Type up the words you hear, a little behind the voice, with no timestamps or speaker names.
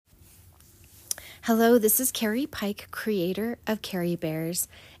Hello, this is Carrie Pike, creator of Carrie Bears,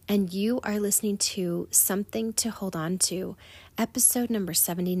 and you are listening to Something to Hold On To, episode number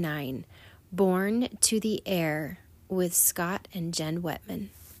 79, Born to the Air with Scot and Jen Whetman.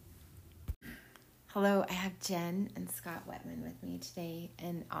 Hello, I have Jen and Scot Whetman with me today,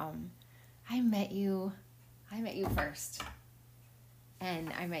 and I met you first,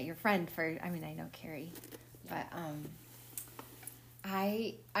 and I met your friend first. I mean, I know Carrie, but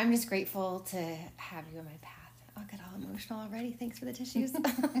I'm just grateful to have you in my path. I'll get all emotional already. Thanks for the tissues.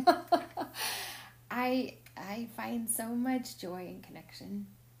 I find so much joy and connection,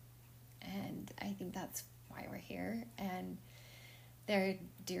 and I think that's why we're here. And their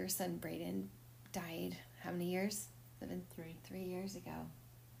dear son Braydon died how many years? It's been 3 years ago.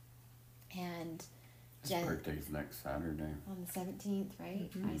 And his birthday's next Saturday. On the 17th,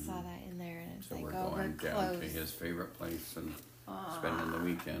 right? Mm-hmm. I saw that in there, and it's so like, we're oh, going we're down close. to his favorite place and spending the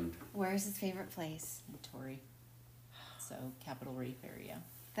weekend. Where's his favorite place? In Torrey. So, Capitol Reef area.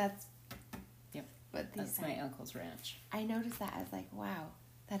 That's... Yep. What That's my uncle's ranch. I noticed that. I was like, wow,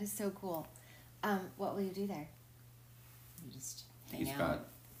 that is so cool. What will you do there? You just hang out. He's got,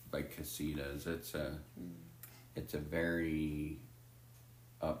 like, casitas. It's a very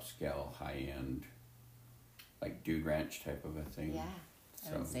upscale, high-end, like, dude ranch type of a thing. Yeah.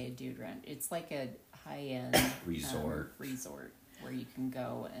 I would say a dude ranch. It's like a high-end resort where you can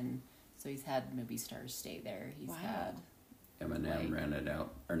go, and so he's had movie stars stay there. He's had Eminem rented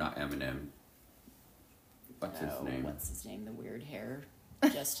out, or not Eminem. What's his name? The weird hair.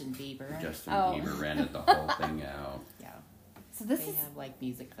 Justin Bieber. Bieber rented the whole thing out. Yeah. So they have like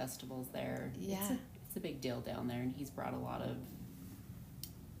music festivals there. Yeah. It's a big deal down there, and he's brought a lot of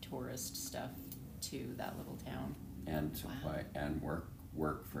tourist stuff to that little town. And supply and work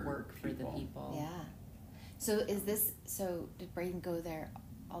for the people. Yeah. So did Braydon go there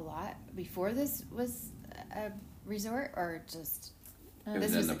a lot before this was a resort, or just? It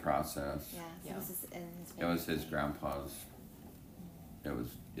was in the process. Yeah. It was his grandpa's. It was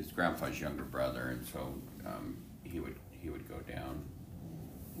his grandpa's younger brother, and so he would go down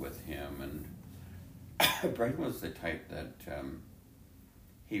with him. And Braydon was the type that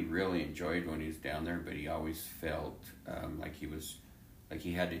he really enjoyed when he was down there, but he always felt like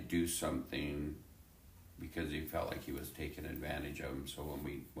he had to do something because he felt like he was taking advantage of him. So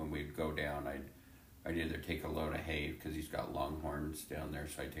when we'd go down, I'd either take a load of hay, because he's got longhorns down there,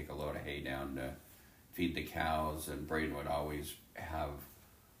 so I'd take a load of hay down to feed the cows, and Braydon would always have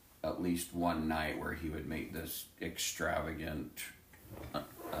at least one night where he would make this extravagant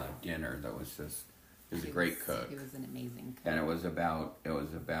dinner that was just... He was a great cook. He was an amazing cook. And it was about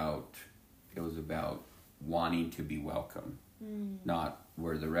wanting to be welcome. Not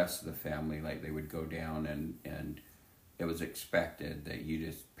where the rest of the family, like, they would go down and it was expected that you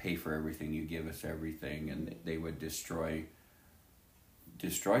just pay for everything, you give us everything, and they would destroy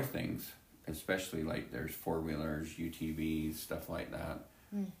things, especially like there's 4-wheelers, UTVs, stuff like that.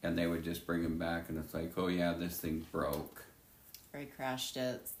 And they would just bring them back, and it's like, oh yeah, this thing broke. Or he crashed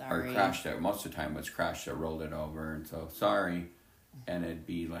it, sorry. Or crashed it. Most of the time it was crashed it, rolled it over, and so, sorry. And it'd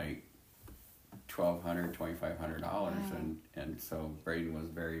be like $1,200, $2,500. Wow. And so Braydon was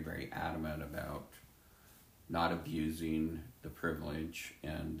very, very adamant about not abusing the privilege,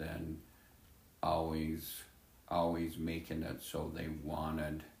 and then always making it so they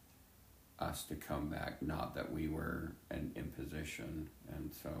wanted us to come back, not that we were an imposition.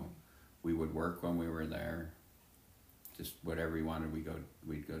 And so we would work when we were there. Just whatever he wanted,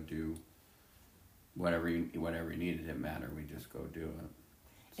 we'd go do whatever he needed. It didn't matter. We'd just go do it.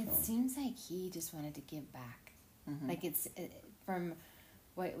 So. It seems like he just wanted to give back. Mm-hmm. Like from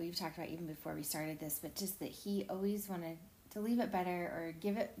what we've talked about even before we started this, but just that he always wanted to leave it better, or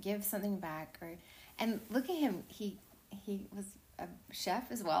give something back, and look at him. He was a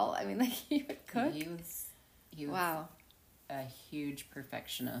chef as well. I mean, like, he would cook. He was wow, a huge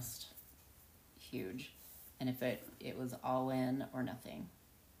perfectionist. Huge. And if it was all in or nothing,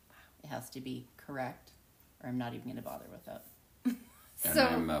 it has to be correct, or I'm not even going to bother with it. And so,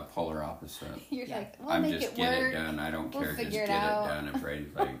 I'm a polar opposite. You're like, I'm just get it done. I don't care. Just get it done. And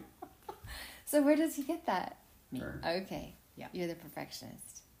Brady's like. So where does he get that? Me. Okay. Yeah. You're the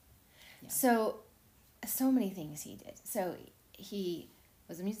perfectionist. Yeah. So many things he did. So he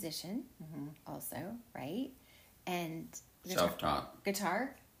was a musician, also, right? And self-taught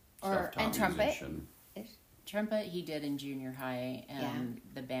guitar, and trumpet. Musician. Trumpet he did in junior high, and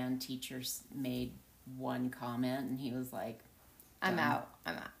the band teachers made one comment, and he was like, I'm out,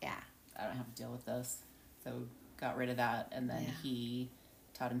 yeah. I don't have to deal with this. So got rid of that, and then he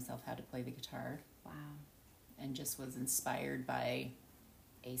taught himself how to play the guitar. Wow. And just was inspired by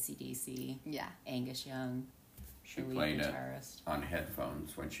AC/DC, Yeah. Angus Young, She the lead played it guitarist. on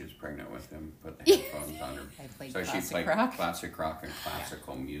headphones when she was pregnant with him. Put the headphones on her. I played So she classic played rock. classic rock and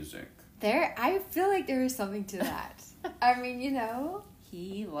classical music. I feel like there is something to that. I mean,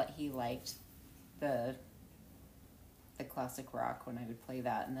 He liked the classic rock when I would play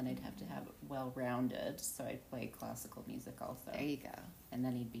that, and then I'd have to have it well-rounded, so I'd play classical music also. There you go. And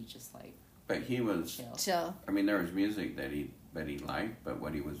then he'd be just like But he was Chill. I mean, there was music that he liked, but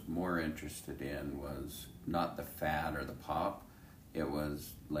what he was more interested in was not the fad or the pop. It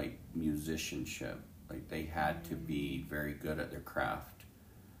was like musicianship. Like they had to be very good at their craft,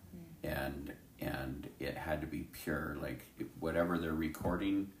 and it had to be pure. Like whatever they're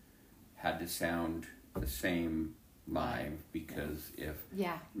recording had to sound the same live, because if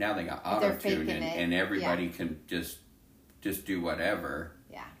now they got auto tune and everybody can just do whatever.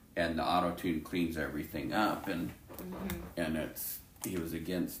 Yeah. And the auto tune cleans everything up, and he was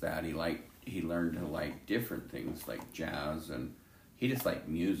against that. He learned to like different things like jazz, and he just liked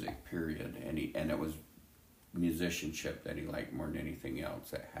music, period. And it was musicianship that he liked more than anything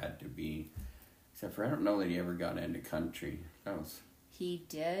else. It had to be, except for I don't know that he ever got into country. He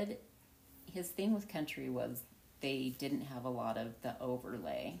did. His thing with country was they didn't have a lot of the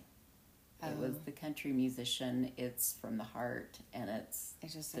overlay. It was the country musician. It's from the heart, and it's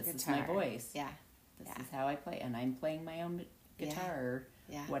just this a is guitar. my voice. Yeah. This is how I play, and I'm playing my own guitar,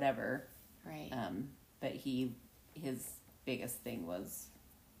 whatever. Right. But his biggest thing was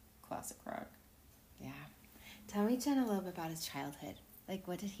classic rock. Yeah. Tell me, Jen, a little bit about his childhood. Like,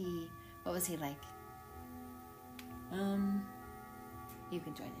 what was he like? You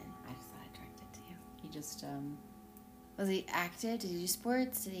can join in. I just thought I'd direct it to you. He just was he active? Did he do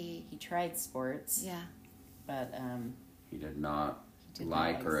sports? He tried sports. Yeah. But he did not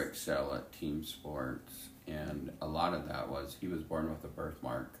like or excel at team sports, and a lot of that was he was born with a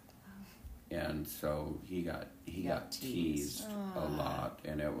birthmark, and so he got teased a lot,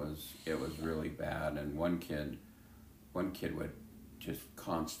 and it was really bad. And one kid would just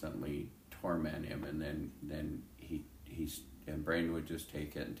constantly torment him, and then he and Braydon would just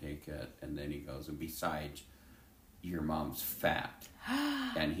take it, and then he goes, and besides, your mom's fat.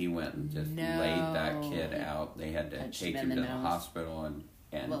 And he went and just laid that kid out. They had to take him to the hospital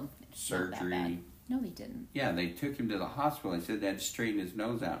and surgery. No, they didn't. Yeah, they took him to the hospital. They said they had to straighten his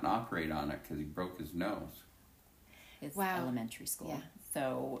nose out and operate on it because he broke his nose. It's elementary school. Yeah.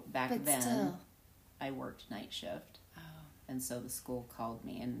 So back then, still. I worked night shift. Oh. And so the school called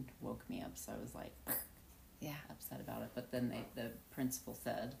me and woke me up. So I was like, upset about it. But then the principal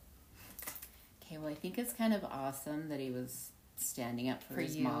said, okay, well, I think it's kind of awesome that he was standing up for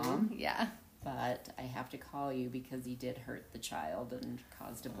his mom. Yeah. But I have to call you because he did hurt the child and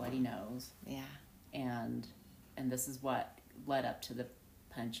caused a bloody nose. Yeah. And this is what led up to the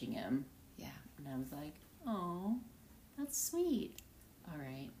punching him. Yeah. And I was like, oh, that's sweet. All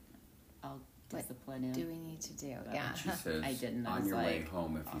right, I'll discipline him. What do we need to do? But yeah. She says, I didn't. on your way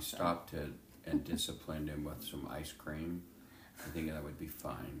home, if awesome. you stopped and disciplined him with some ice cream, I think that would be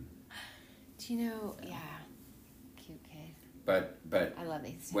fine. Do you know? Yeah. Cute kid. But I love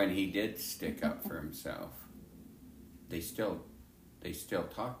these. When he did stick up for himself, they still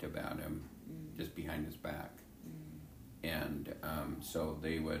talked about him just behind his back, and so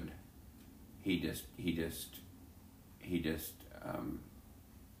they would. He just.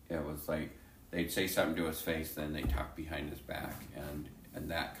 It was like they'd say something to his face, then they talk behind his back, and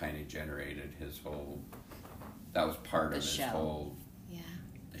that kind of generated his whole. That was part of his whole. Yeah.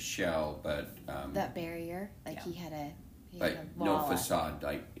 The shell, but that barrier, like he had a. But no facade.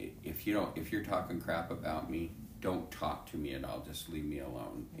 Like if you're talking crap about me, don't talk to me at all. Just leave me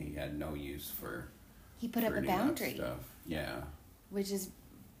alone. He had no use for. He put up a boundary. Stuff. Yeah. Which is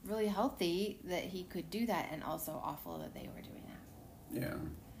really healthy that he could do that, and also awful that they were doing that. Yeah.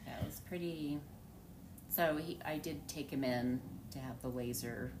 That was pretty. So I did take him in to have the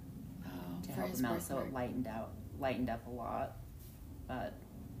laser to help him out, so it lightened up a lot. But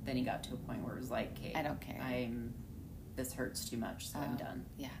then he got to a point where it was like, hey, I don't care. This hurts too much, so I'm done.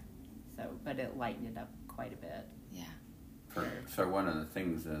 Yeah. So, but it lightened it up quite a bit. Yeah. So one of the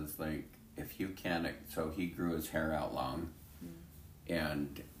things is like if you can't. So he grew his hair out long,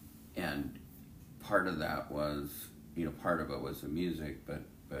 and part of that was part of it was the music, but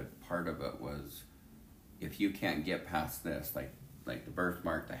part of it was if you can't get past this, like the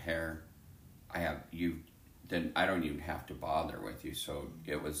birthmark, the hair, then I don't even have to bother with you. So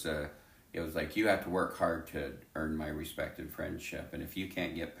it was like you have to work hard to earn my respect and friendship, and if you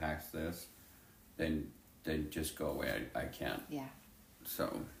can't get past this, then just go away. I can't. Yeah.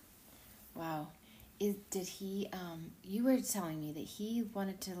 So. Wow. Did he, you were telling me that he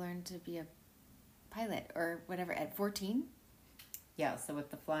wanted to learn to be a pilot or whatever at 14? Yeah, so with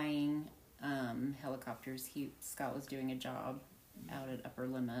the flying helicopters, Scott was doing a job out at Upper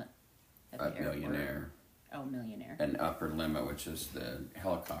Limit at the airport. Millionaire. Oh, Millionaire. And Upper Limit, which is the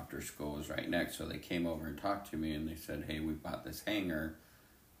helicopter school, was right next. So they came over and talked to me, and they said, hey, we bought this hangar.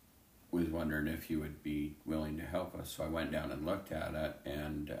 We was wondering if you would be willing to help us. So I went down and looked at it,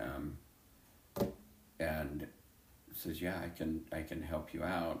 and says, yeah, I can help you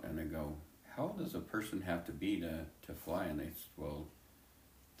out. And I go, how old does a person have to be to fly? And they said, well,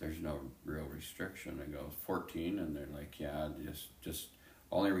 there's no real restriction. I go, 14, and they're like, yeah, just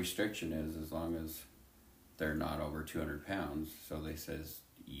only restriction is as long as they're not over 200 pounds. So they says,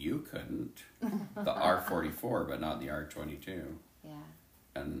 you couldn't. The R-44, but not the R-22. Yeah.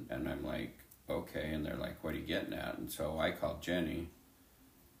 And I'm like, okay. And they're like, what are you getting at? And so I called Jenny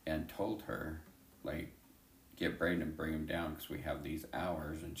and told her, like, get Braydon and bring him down because we have these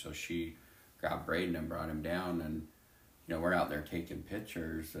hours. And so she grabbed Braydon and brought him down. And, you know, we're out there taking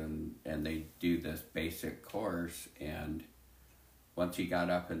pictures, and they do this basic course. And once he got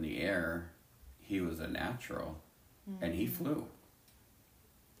up in the air, he was a natural, and he flew.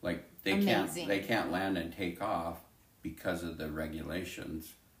 Like, they can't land and take off because of the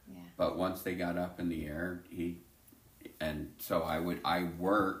regulations. Yeah. But once they got up in the air, and so I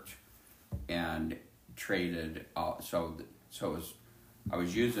worked and traded I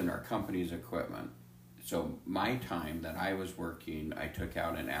was using our company's equipment. So my time that I was working, I took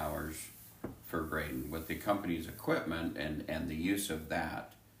out in hours for Braydon with the company's equipment and the use of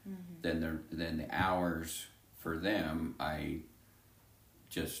that. Then the hours for them, I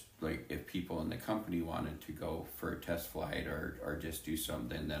just, like, if people in the company wanted to go for a test flight or just do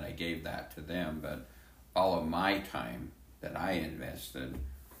something, then I gave that to them. But all of my time that I invested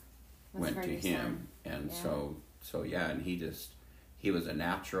went to him. And so yeah, and he was a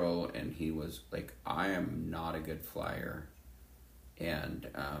natural, and he was like, I am not a good flyer. And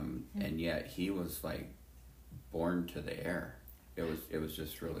yet he was like born to the air. It was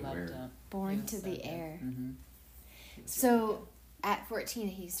just really weird. Born to the air. Mm-hmm. So at 14,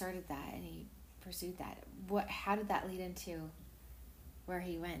 he started that and he pursued that. How did that lead into where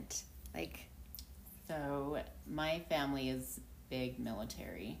he went? Like, so my family is big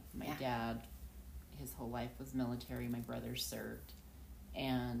military. My dad, his whole life was military. My brother served,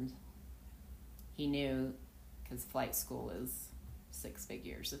 and he knew, because flight school is 6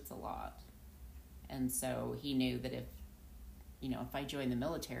 figures. It's a lot, and so he knew that if I join the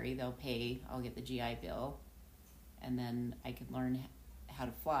military, I'll get the GI Bill, and then I could learn how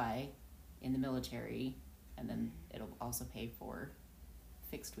to fly in the military, and then it'll also pay for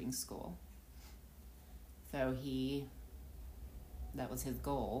fixed wing school. So that was his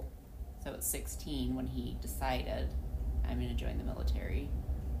goal. So at 16, when he decided, I'm going to join the military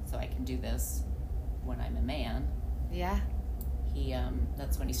so I can do this when I'm a man. Yeah.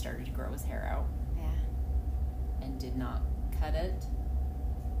 That's when he started to grow his hair out. Yeah. And did not cut it,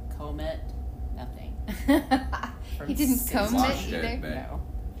 comb it, nothing. He didn't comb it either? No.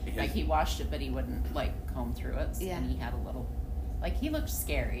 Like, he washed it, but he wouldn't, like, comb through it. Yeah. And he had a little, like, he looked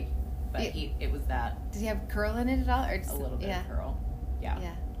scary, but it was that. Did he have curl in it at all? Or just, a little bit of curl. Yeah.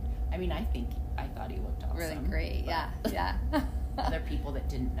 Yeah. I mean, I thought he looked awesome. Really great. Yeah. Yeah. Other people that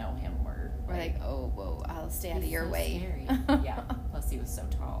didn't know him were like, oh, whoa, I'll stay out of your way. Scary. Yeah. Plus, he was so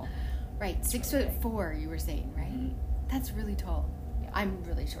tall. Right. 6'4", you were saying, right? Mm-hmm. That's really tall. Yeah. I'm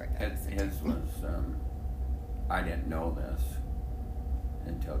really short. His was, I didn't know this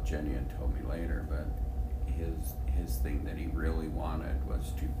until Jenny had told me later, but his thing that he really wanted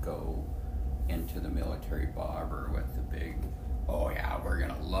was to go into the military barber with the big, oh yeah, we're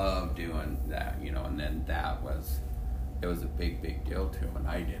gonna love doing that, and then it was a big deal to him, and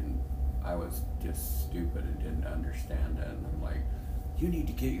I was just stupid and didn't understand it, and I'm like, you need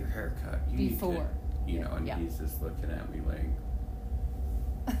to get your hair cut. Need to, and he's just looking at me like,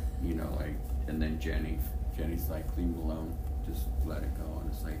 and then Jenny's like, leave him alone, just let it go.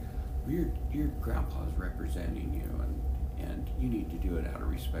 And it's like, well, your grandpa's representing you, and you need to do it out of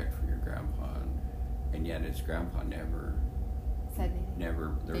respect for your grandpa. And yet his grandpa never said anything.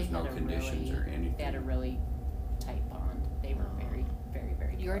 There was no conditions or anything. They had a really tight bond. They were very, very,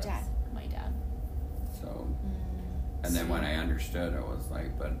 very close. Your dad? My dad. So, and then when I understood, I was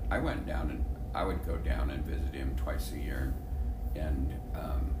like, but I went down and I would go down and visit him twice a year, and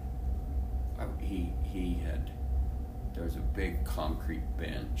there was a big concrete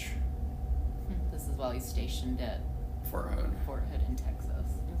bench. This is while he's stationed at Fort Hood in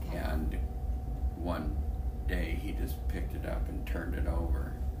Texas. Okay. And one day he just picked it up and turned it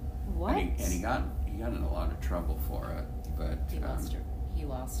over. What? And got in a lot of trouble for it, but he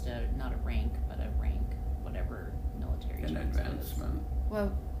lost not a rank, but a rank, whatever military an advancement.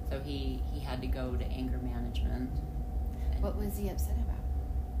 Well, so he had to go to anger management. What was he upset about?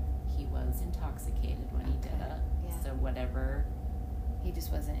 He was intoxicated when he did it. Yeah. So whatever. He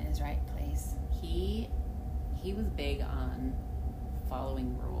just wasn't in his right place. He was big on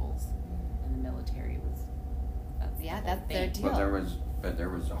following rules, and the military was. That's their deal. But there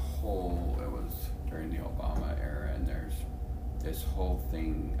was a whole. It was during the Obama era, and there's this whole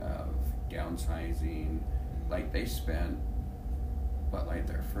thing of downsizing. Like they spent, like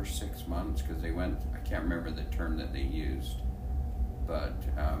their first 6 months, because they went. I can't remember the term that they used, but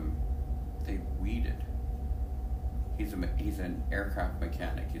they weeded. He's an aircraft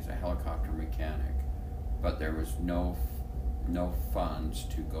mechanic. He's a helicopter mechanic, but there was no funds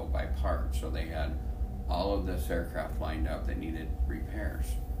to go buy parts, so they had all of this aircraft lined up that needed repairs.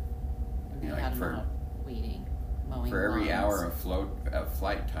 And they had them out weeding, mowing for every lawns. hour of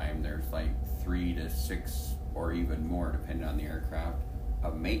flight time, there's like 3 to 6 or even more, depending on the aircraft,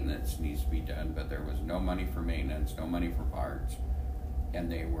 of maintenance needs to be done. But there was no money for maintenance, no money for parts,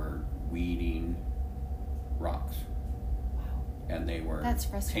 and they were weeding rocks. And they were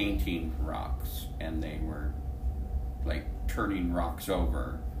painting rocks, and they were like turning rocks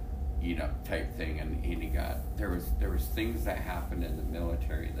over, type thing. And he got there was things that happened in the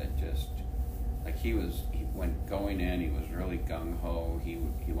military that just like he went going in. He was really gung ho. He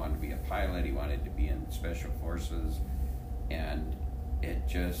wanted to be a pilot. He wanted to be in special forces, and it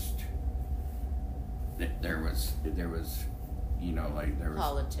just there was. Like there was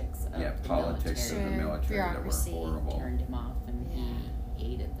politics of the politics military. of the military that were horrible. Turned him off, and he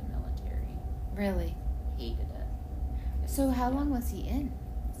hated the military. Really? Hated it. So how long was he in?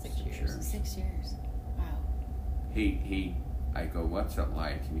 6 years. 6 years. Wow. I go, what's it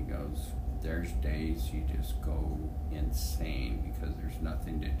like? And he goes, there's days you just go insane because there's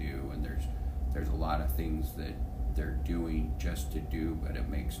nothing to do, and there's a lot of things that they're doing just to do, but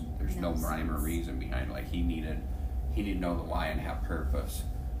there's no rhyme or reason behind it. Like he needed to know the why and have purpose.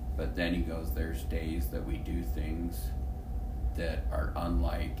 But then he goes, there's days that we do things that are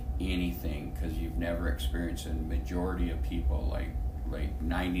unlike anything because you've never experienced it. And majority of people, like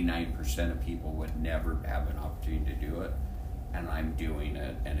 99% of people would never have an opportunity to do it. And I'm doing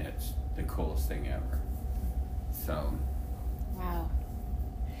it, and it's the coolest thing ever. So. Wow.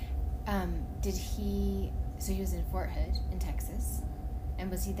 So he was in Fort Hood in Texas,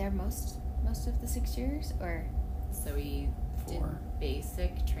 and was he there most of the 6 years, or? So he did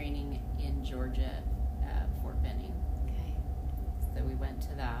basic training in Georgia at Fort Benning. Okay. So we went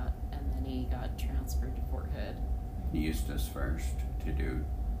to that, and then he got transferred to Fort Hood. He used us first to do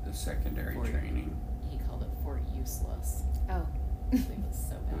the secondary training. He called it Fort Useless. Oh. It was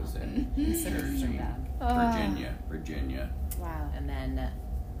so bad. It was in New Jersey, Virginia. Wow. And then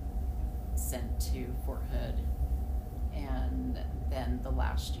sent to Fort Hood, and then the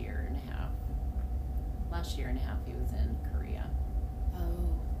last year and a half he was in Korea.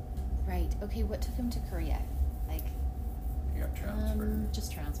 Oh, right. Okay, what took him to Korea? Like, He got transferred.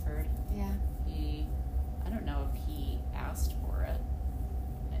 Just transferred. Yeah. I don't know if he asked for it,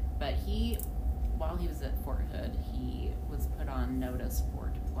 but while he was at Fort Hood, he was put on notice for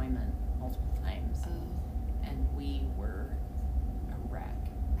deployment multiple times. Oh. And we were a wreck.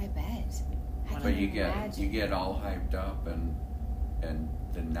 I bet. But you get all hyped up, and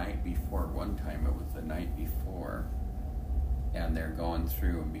the night before, one time it was the night before, and they're going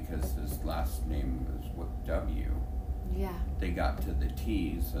through, and because his last name was W, yeah, they got to the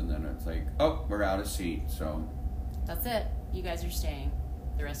T's, and then it's like, oh, we're out of seat, so that's it. You guys are staying.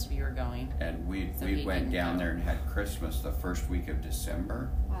 The rest of you are going. And we went down there and had Christmas the first week of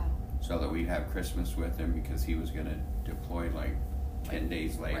December. Wow. So that we'd have Christmas with him because he was going to deploy like 10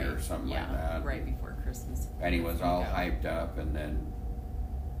 days later or something like that. Right before Christmas. And he was all hyped up, and then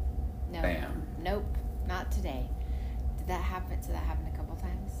bam. Nope, not today. Did that happen? So that happened a couple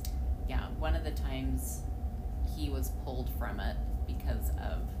times? Yeah, one of the times he was pulled from it because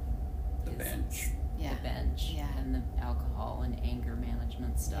of the bench. Yeah. The bench and the alcohol and anger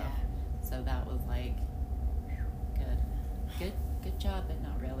management stuff. Yeah. So that was like good job, but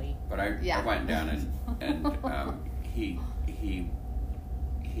not really. But I went down and he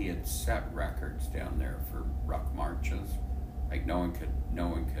had set records down there for ruck marches. Like no one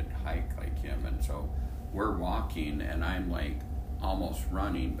could hike like him, and so we're walking, and I'm like almost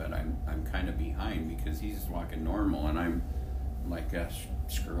running, but I'm kind of behind because he's walking normal, and I'm like,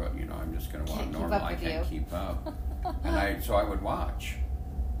 screw it, I'm just gonna walk normal. I can't keep up, and so I would watch,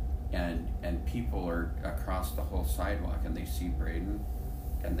 and people are across the whole sidewalk, and they see Braydon,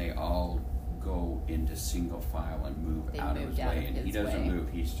 and they all go into single file and move out of his way, and he doesn't move.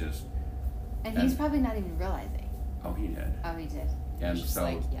 He's just. And he's probably not even realizing. Oh, he did. Oh, he did. And just so,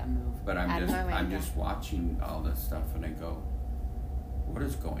 like, yeah, move. But I'm just watching all this stuff, and I go, "What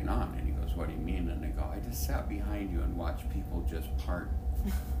is going on?" And he goes, "What do you mean?" And I go, "I just sat behind you and watched people just part."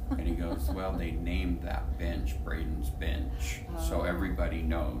 And he goes, "Well, they named that bench Braydon's bench, so everybody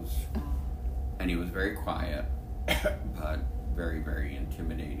knows." And he was very quiet, but very, very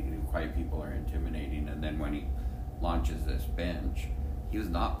intimidating. And quiet people are intimidating. And then when he launches this bench, he was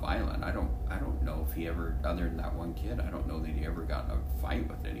not violent. I don't know if he ever, other than that one kid, I don't know that he ever got in a fight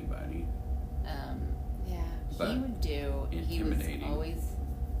with anybody. Yeah. But he would do. He was intimidating. always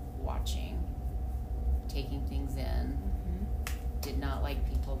watching, taking things in. Did not like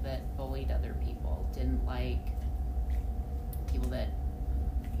people that bullied other people. Didn't like people that,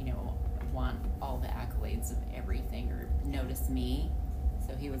 want all the accolades of everything or notice me.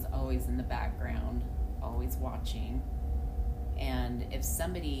 So he was always in the background, always watching. And if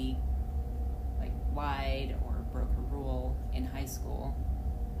somebody like lied or broke a rule in high school,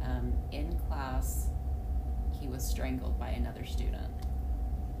 in class, he was strangled by another student.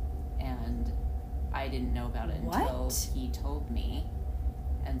 And I didn't know about it until he told me.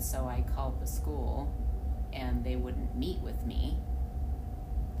 And so I called the school, and they wouldn't meet with me.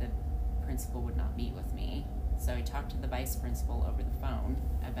 The principal would not meet with me. So I talked to the vice principal over the phone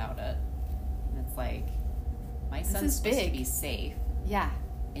about it. And it's like, my son's supposed to be safe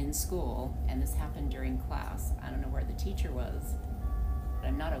in school, and this happened during class. I don't know where the teacher was, but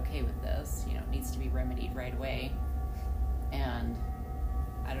I'm not okay with this. It needs to be remedied right away. And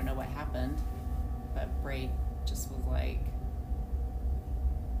I don't know what happened, but Braid just was like,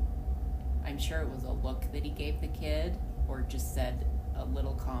 I'm sure it was a look that he gave the kid, or just said a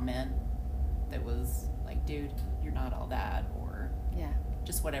little comment that was like, dude, you're not all that, or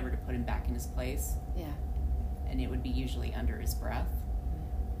just whatever to put him back in his place. Yeah. And it would be usually under his breath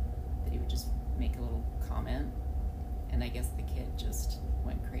that he would just make a little comment. And I guess the kid just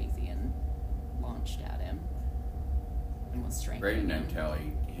went crazy and launched at him and was strangling him. Braydon, until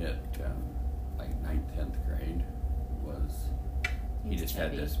he hit like 9th, 10th grade, he just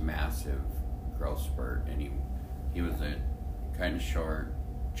chubby. had this massive growth spurt, and he was a kind of short,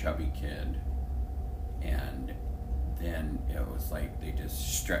 chubby kid, and then it was like they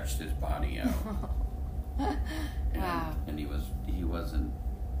just stretched his body out. Wow. And he wasn't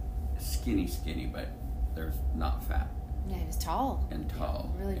skinny, but there's not fat. Yeah, he was tall. And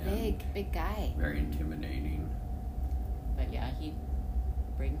tall. Really big guy. Very intimidating. But yeah,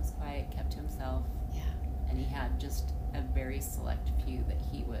 Braydon was quiet, kept to himself. Yeah. And he had just a very select few that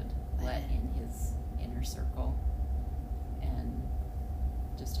he would let in his inner circle. And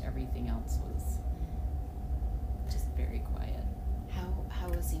just everything else was just very quiet. How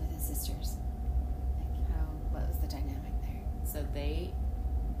was he with his sisters? What was the dynamic there? So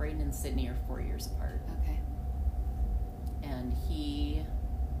Braydon and Sydney are 4 years apart. Okay. And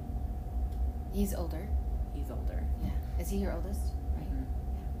he's older. He's older. Yeah. Is he your oldest? Right.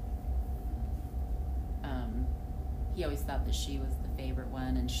 Mm-hmm. He always thought that she was the favorite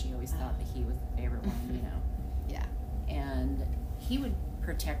one, and she always thought that he was the favorite one, Yeah. And he would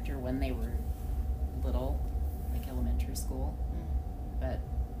protect her when they were little, like elementary school, but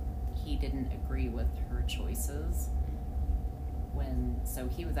he didn't agree with her choices. So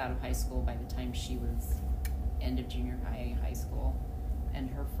he was out of high school by the time she was end of junior high school, and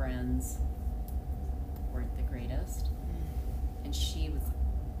her friends weren't the greatest. And she was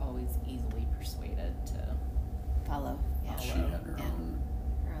always easily persuaded to follow. Yeah. She had her own.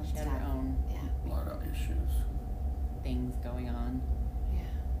 She had her own lot of issues. things going on. Yeah.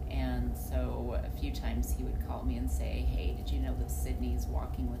 And so a few times he would call me and say, hey, did you know that Sydney's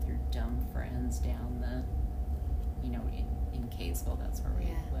walking with her dumb friends down the, in Kaysville, that's where we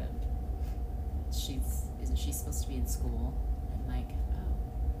lived. Isn't she supposed to be in school? I'm like, oh,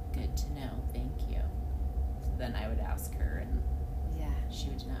 good to know, thank you. So then I would ask her, and she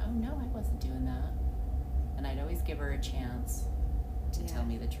would know, oh no, I wasn't doing that. And I'd always give her a chance to tell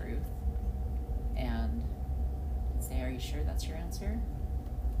me the truth. And I'd say, are you sure that's your answer?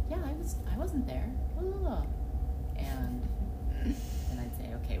 Yeah, I wasn't there. Oh. And then I'd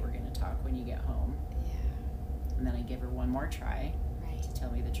say, okay, we're going to talk when you get home. Yeah. And then I'd give her one more try to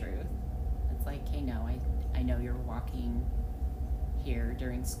tell me the truth. It's like, hey, no, I know you're walking here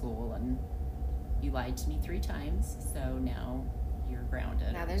during school, and you lied to me 3 times, so now you're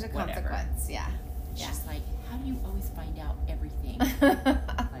grounded. Now there's a whatever. consequence, It's just like, how do you always find out everything?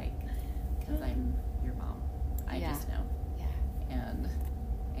 Like, because I'm your mom. I just know. Yeah. And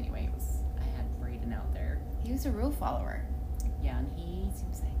anyway, I had Braydon out there. He was a rule follower. Yeah, and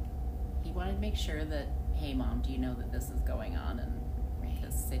he he wanted to make sure that, hey, Mom, do you know that this is going on? And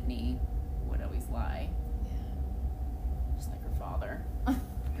because Sydney would always lie. Yeah. Just like her father.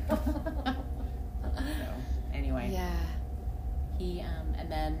 So, anyway. Yeah. He,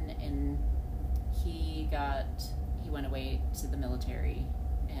 and then he went away to the military,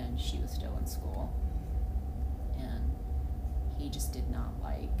 and she was still in school. And he just did not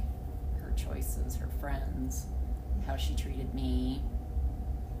like her choices, her friends, how she treated me.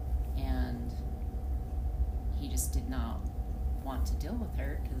 And he just did not want to deal with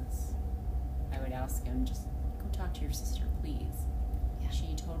her, because I would ask him, just go talk to your sister, please. Yeah.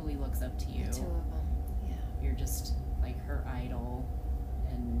 She totally looks up to you. The two of them. Yeah. You're just like her idol.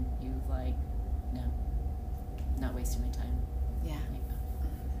 And he was like, no, not wasting my time. Yeah.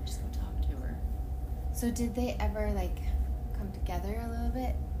 Like, just go talk to her. So did they ever like come together a little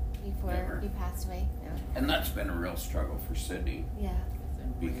bit before Never. he passed away? No. And that's been a real struggle for Sydney. Yeah.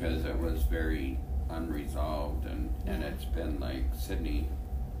 Because it was very unresolved, and it's been like, Sydney,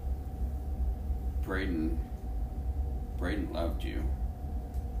 Braydon loved you.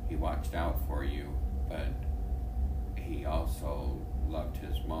 He watched out for you, but he also loved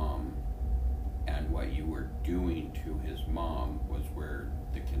his mom, and what you were doing to his mom was where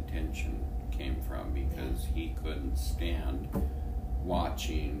the contention came from, because he couldn't stand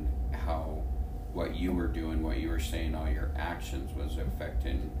watching how what you were doing, what you were saying, all your actions was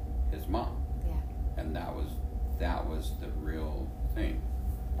affecting his mom. Yeah. And that was the real thing.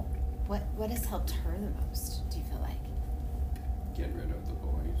 What has helped her the most, do you feel like? Getting rid of the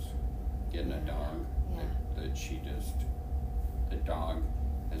boys. Getting a dog. Yeah. The dog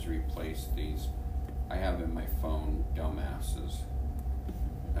has replaced these. I have in my phone dumbasses.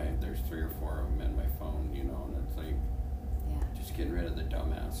 There's 3 or 4 of them in my phone, and it's like, just getting rid of the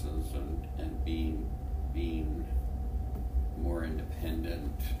dumbasses and being more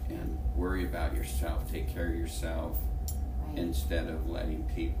independent and worry about yourself, take care of yourself, instead of letting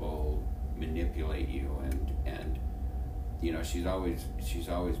people manipulate you. And she's always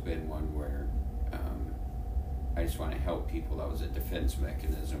been one where I just want to help people. That was a defense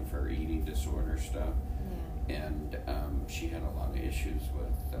mechanism for eating disorder stuff. And she had a lot of issues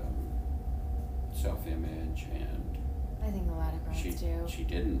with self-image, and I think a lot of girls do. She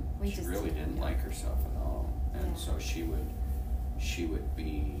really didn't like herself at all, and so she would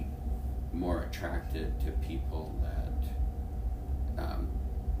be more attracted to people that,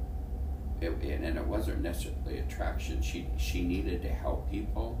 and it wasn't necessarily attraction. She needed to help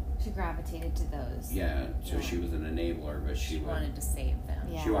people. She gravitated to those. Yeah, so she was an enabler, but she wanted to save them.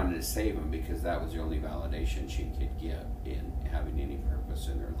 Yeah. She wanted to save them because that was the only validation she could get in having any purpose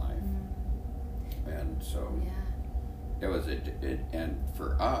in her life. Mm-hmm. And so it was and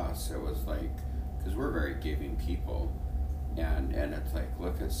for us it was like, because we're very giving people, and it's like,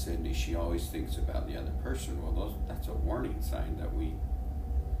 look at Sydney, she always thinks about the other person. Well, that's a warning sign that we.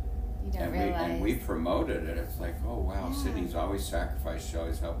 You don't realize. And we promoted it. It's like, oh wow, Sydney's always sacrificed. She's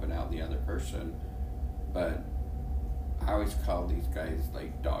always helping out the other person. But I always call these guys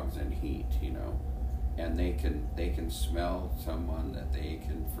like dogs in heat, and they can smell someone that they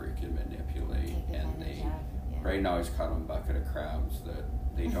can freaking manipulate, and they. Braydon always called them bucket of crabs, that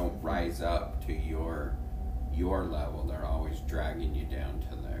they don't rise up to your level. They're always dragging you down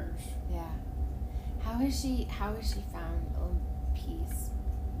to theirs. Yeah. How has she found peace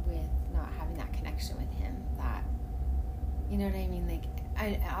with not having that connection with him? That, you know what I mean? Like,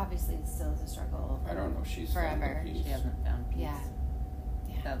 obviously it still is a struggle. I don't know if she's forever. Found peace. She hasn't found peace. Yeah.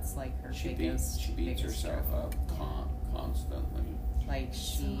 That's like her She biggest. beats herself up constantly. Like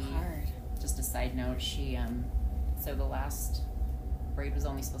she. So hard. Just a side note, she so the last Braid was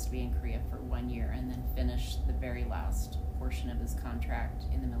only supposed to be in Korea for 1 year, and then finished the very last portion of his contract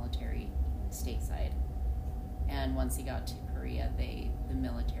in the military stateside. And once he got to Korea, the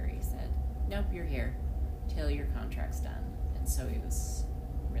military said, nope, you're here till your contract's done. And so he was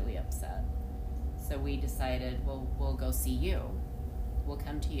really upset. So we decided, well, we'll go see you. We'll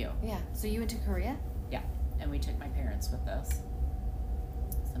come to you. Yeah. So you went to Korea? Yeah. And we took my parents with us.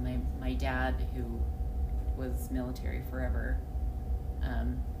 So my dad, who was military forever,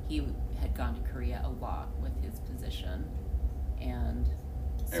 he had gone to Korea a lot with his position. And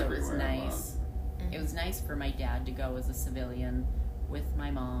so Everywhere it was nice. It was nice for my dad to go as a civilian with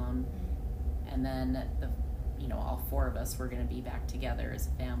my mom, and then all 4 of us were going to be back together as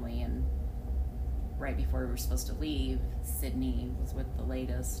a family. And right before we were supposed to leave, Sydney was with the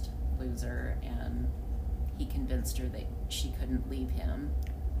latest loser, and he convinced her that she couldn't leave him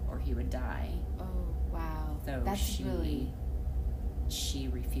or he would die. Oh, wow. So she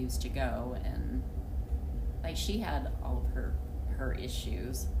refused to go, and like she had all of her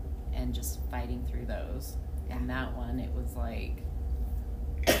issues, and just fighting through those. Yeah. And that one, it was like...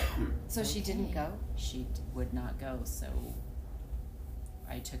 So she didn't go? She would not go, so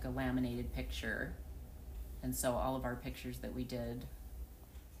I took a laminated picture, and so all of our pictures that we did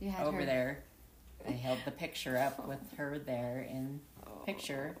over there, I held the picture up with her there in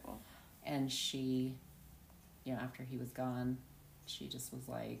picture, and she, you know, after he was gone, she just was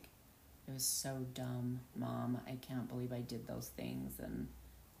like, it was so dumb, Mom, I can't believe I did those things and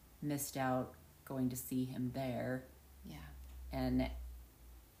missed out going to see him there. Yeah. And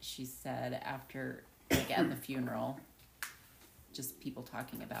she said after, like at the funeral, just people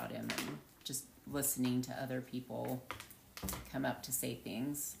talking about him and just listening to other people come up to say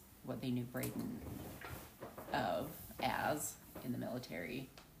things, what they knew Braydon as in the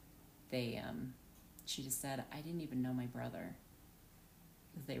military. She just said, I didn't even know my brother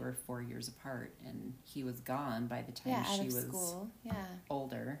because they were 4 years apart, and he was gone by the time she was school. Yeah.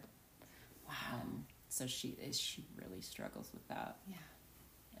 older. Wow. So she really struggles with that. Yeah.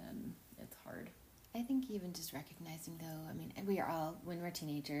 And it's hard. I think even just recognizing, though, I mean, we are all, when we're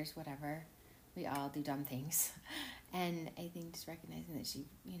teenagers, whatever, we all do dumb things. And I think just recognizing that she,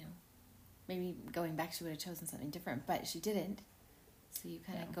 you know, maybe going back, she would have chosen something different, but she didn't. So you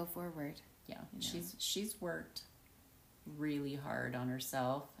kind of go forward. Yeah. You know? She's worked really hard on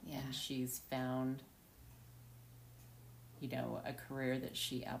herself. Yeah. And she's found, you know, a career that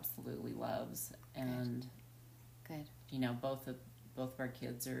she absolutely loves. And, Good. you know, both of our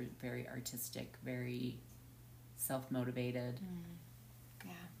kids are very artistic, very self-motivated,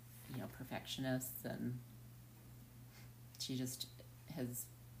 Yeah. you know, perfectionists, and she's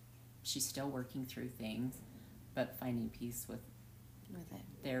still working through things, but finding peace with it.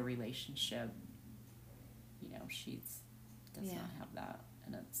 Their relationship. You know, she does not have that,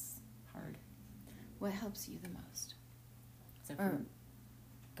 and it's hard. What helps you the most? So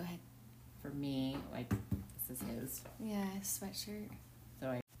go ahead. For me, like, this is his. Yeah, sweatshirt.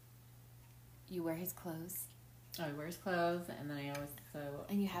 So you wear his clothes. Oh, he wears clothes, and then I always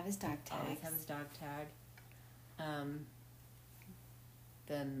and you have his dog tag. Always have his dog tag.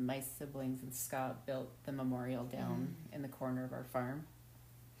 Then my siblings and Scott built the memorial down in the corner of our farm,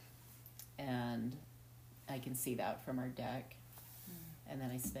 and I can see that from our deck. And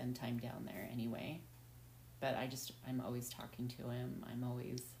then I spend time down there anyway. But I'm always talking to him. I'm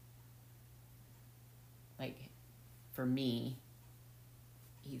always, like, for me,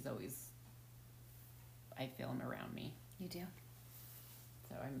 he's always, I feel him around me. You do?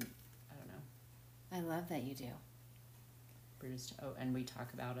 So I don't know. I love that you do. We're just, and we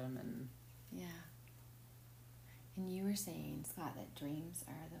talk about him, and... Yeah. And you were saying, Scott, that dreams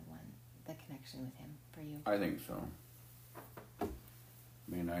are the connection with him for you. I think so. I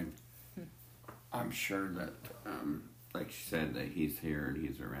mean, I'm sure that, like she said, that he's here and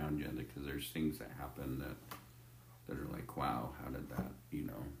he's around you, because there's things that happen that are like, wow, how did that, you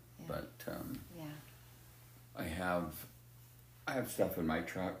know? Yeah. But yeah. I have stuff in my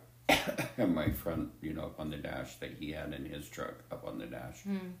truck, in my front, you know, up on the dash that he had in his truck up on the dash.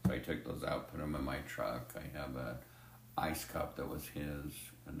 So I took those out, put them in my truck. I have a ice cup that was his,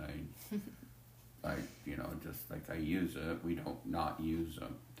 and I, you know, just like I use it. We don't not use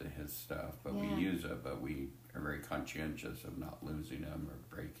his stuff, but we use it. But we are very conscientious of not losing them or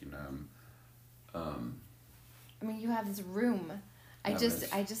breaking them. I mean, you have this room. I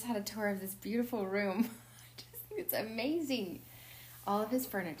just had a tour of this beautiful room. I just think it's amazing. All of his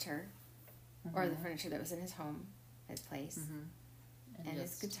furniture, or the furniture that was in his home, his place, and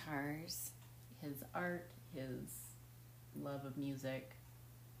his guitars, his art, his love of music,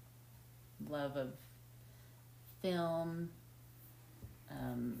 love of film.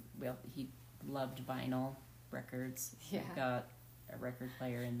 Well, he loved vinyl records. Yeah. We've got a record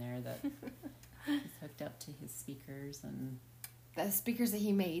player in there that he's hooked up to his speakers, and the speakers that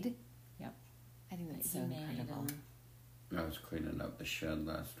he made. Yep. I think that's he so made, incredible. I was cleaning up the shed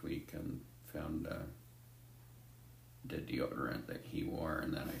last week and found the deodorant that he wore,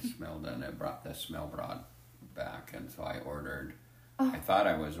 and then I smelled it, and the smell brought back, and so I ordered. I thought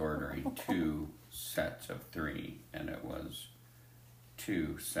I was ordering 2 sets of 3, and it was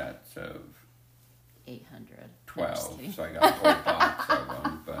 2 sets of 800. 12. So I got a whole box of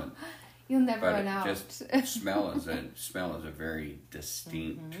them, but you'll never run out. Just smell is a very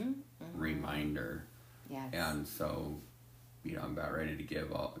distinct reminder. Yes. And so, you know, I'm about ready to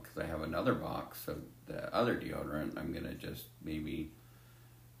give all, because I have another box of the other deodorant. I'm gonna just maybe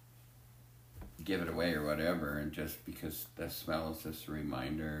give it away or whatever, and just because the smell is just a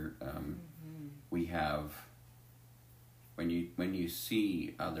reminder. We have, when you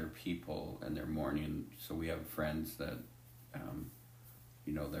see other people in their mourning, so we have friends that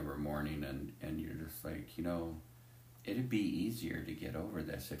they were mourning, and you're just like, it'd be easier to get over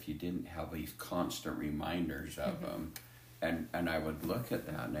this if you didn't have these constant reminders of them. And I would look at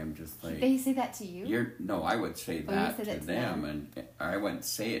that, and I'm just like... They say that to you? No, I would say that to them, them, and I wouldn't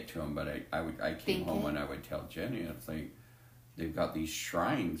say it to them, but I came home and I would tell Jenny, it's like, they've got these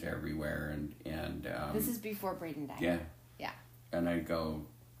shrines everywhere, and this is before Braydon died. Yeah. Yeah. And I go,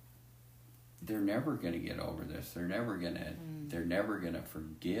 they're never going to get over this. They're never going to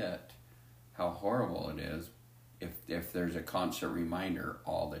forget how horrible it is if there's a constant reminder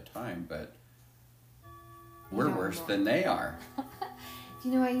all the time, but we're worse than they are.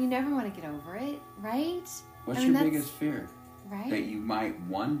 You know what? You never want to get over it, right? What's your biggest fear? Right? That you might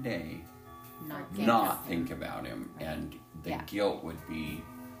one day not think about him, right. And the guilt would be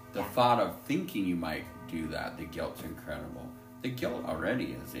the thought of thinking you might do that. The guilt's incredible. The guilt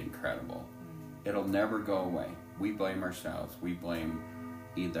already is incredible. It'll never go away. We blame ourselves. We blame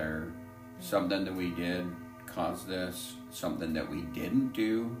either something that we did caused this, something that we didn't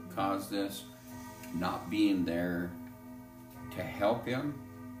do caused this, not being there to help him.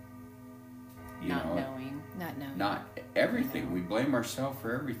 Not knowing. Not everything. We blame ourselves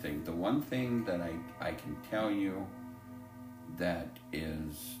for everything. The one thing that I can tell you that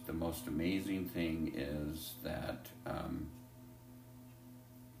is the most amazing thing is that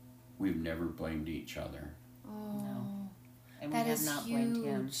we've never blamed each other. Oh, no. And we have not blamed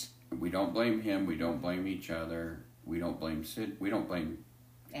him. We don't blame him. We don't blame each other. We don't blame Sid. We don't blame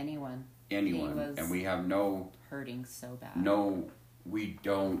anyone. And we have no hurting so bad. No, we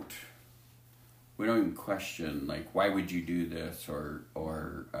don't even question, like, why would you do this or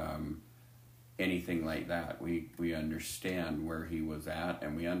anything like that. We understand where he was at,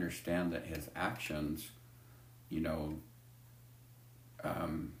 and we understand that his actions,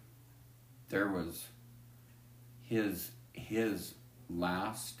 there was his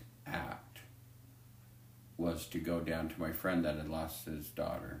last act was to go down to my friend that had lost his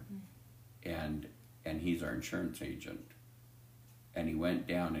daughter, and he's our insurance agent. And he went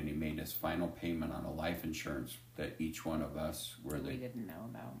down and he made his final payment on a life insurance that each one of us we didn't know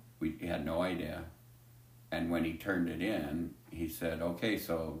about. We had no idea. And when he turned it in, he said, "Okay,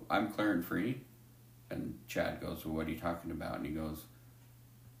 so I'm clear and free." And Chad goes, "Well, what are you talking about?" And he goes,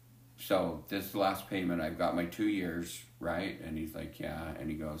 "So this is the last payment. I've got my 2 years, right?" And he's like, "Yeah." And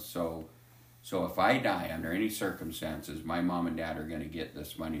he goes, So if I die under any circumstances, my mom and dad are going to get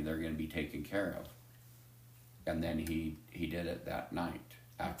this money. They're going to be taken care of. And then he did it that night.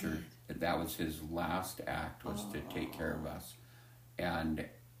 After that was his last act, was to take care of us. And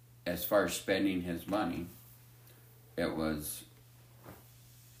as far as spending his money, it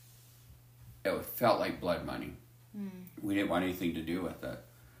felt like blood money. We didn't want anything to do with it.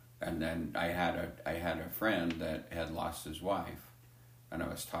 And then I had a friend that had lost his wife, and I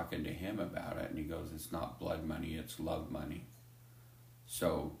was talking to him about it, and he goes, "It's not blood money, it's love money."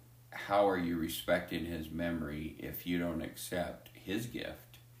 So how are you respecting his memory if you don't accept his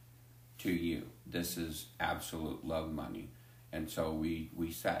gift to you? This is absolute love money. And so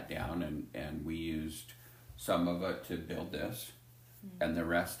we sat down and we used some of it to build this, and the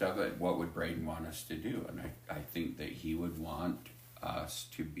rest of it, what would Braydon want us to do? And I think that he would want us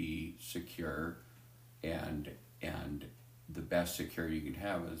to be secure, and the best security you can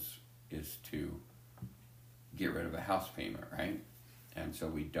have is to get rid of a house payment, right? And so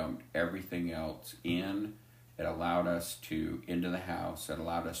we dumped everything else in. It allowed us into the house. It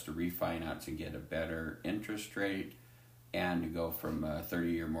allowed us to refinance and get a better interest rate, and to go from a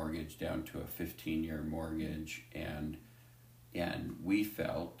 30-year mortgage down to a 15-year mortgage. And we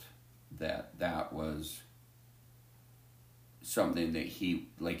felt that was something that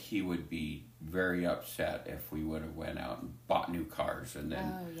he would be very upset if we would have went out and bought new cars, and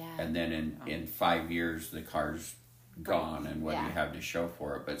then in 5 years the car's gone, and what do you have to show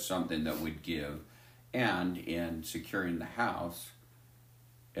for it? But something that would give. And in securing the house,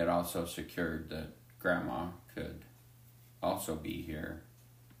 it also secured that grandma could also be here,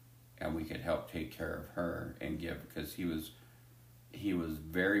 and we could help take care of her and give, because he was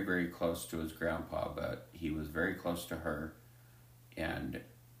very, very close to his grandpa, but he was very close to her, and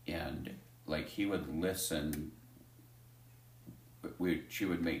like, he would listen. She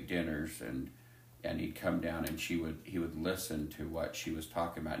would make dinners, and he'd come down, and he would listen to what she was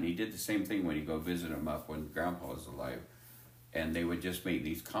talking about. And he did the same thing when he'd go visit him up when Grandpa was alive. And they would just make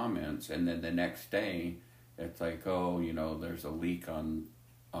these comments, and then the next day, it's like, "Oh, there's a leak on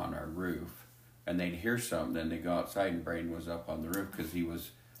our roof." And they'd hear something, then they'd go outside, and Braydon was up on the roof, because he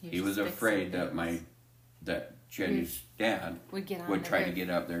was afraid that Jenny's dad would try to get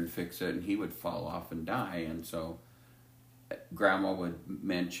up there and fix it, and he would fall off and die. And so Grandma would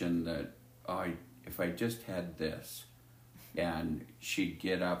mention that, if I just had this, and she'd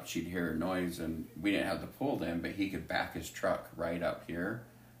get up, she'd hear a noise, and we didn't have the pull then, but he could back his truck right up here,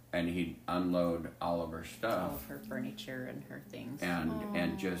 and he'd unload all of her stuff. All of her furniture and her things.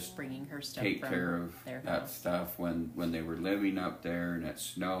 And just bringing her stuff take from care of their that house. stuff when they were living up there and it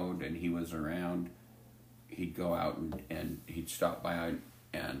snowed and he was around. He'd go out and he'd stop by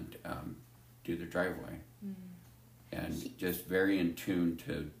and do the driveway. And just very in tune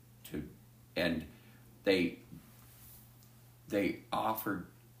to and they didn't offer,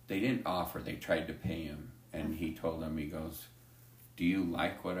 they tried to pay him, and he told them, he goes, do you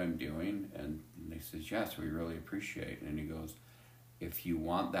like what I'm doing? And they says, yes, we really appreciate it. And he goes, if you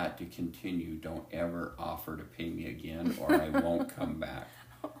want that to continue, don't ever offer to pay me again or I won't come back.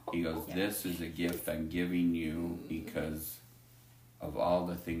 He goes, this is a gift I'm giving you because of all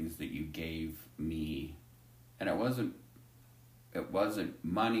the things that you gave me. And it wasn't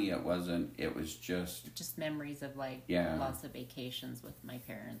money, it was just memories of lots of vacations with my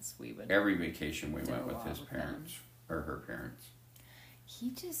parents. We would every vacation we do went a with lot his with parents or her parents.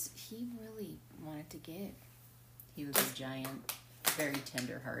 He really wanted to give. He was a giant, very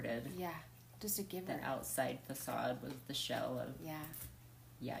tender-hearted. Yeah, just a giver. The outside facade was the shell of,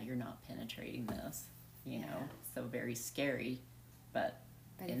 you're not penetrating this, you know, so very scary, but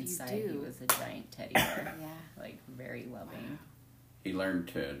inside he was a giant teddy bear. Like very loving. He learned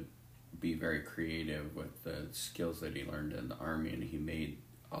to be very creative with the skills that he learned in the Army, and he made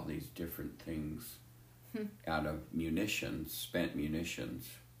all these different things out of munitions, spent munitions.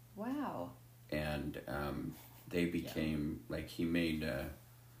 Wow. And they became, he made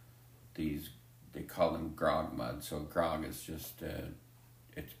these, they call them grog mud. So grog is just,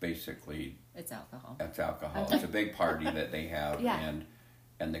 it's basically... It's alcohol. It's alcohol. Okay. It's a big party that they have.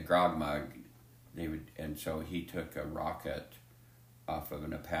 And the grog mug, and so he took a rocket off of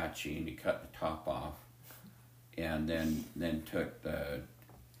an Apache and he cut the top off, and then took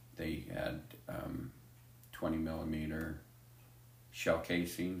they had 20 millimeter shell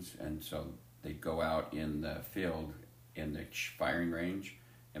casings, and so they'd go out in the field in the firing range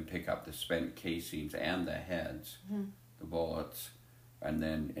and pick up the spent casings and the heads, the bullets, and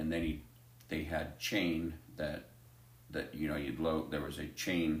then they had chain that you'd load. There was a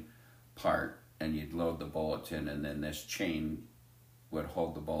chain part, and you'd load the bullets in, and then this chain would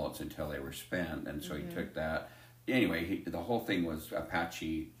hold the bullets until they were spent. And so he took that. Anyway, the whole thing was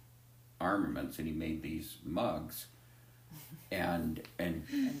Apache armaments, and he made these mugs, and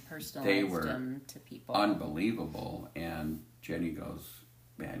personalized they were them to people. Unbelievable. And Jenny goes,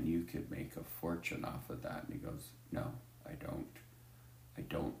 man, you could make a fortune off of that. And he goes, no, I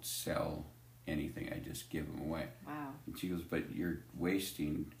don't sell anything, I just give them away. Wow. And she goes, but you're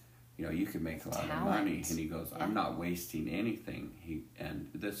wasting, you could make a lot of money. And he goes, I'm not wasting anything. And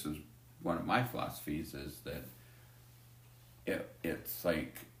this is one of my philosophies, is that it's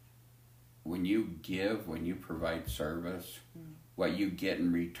like when you give, when you provide service, what you get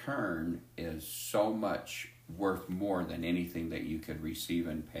in return is so much worth more than anything that you could receive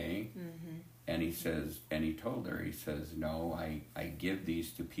and pay. And he says, and he told her, he says, no, I give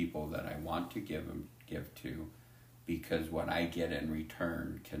these to people that I want to give to, because what I get in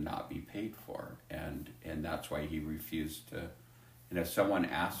return cannot be paid for. And that's why he refused to. And if someone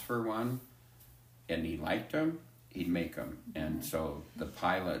asked for one and he liked them, he'd make them. And so the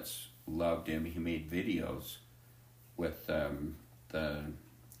pilots loved him. He made videos with the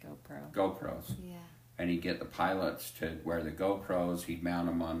GoPros. Yeah. And he'd get the pilots to wear the GoPros. He'd mount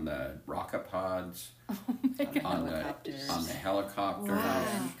them on the rocket pods, on the helicopters. Wow.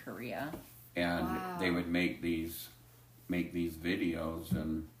 In Korea. And they would make these videos,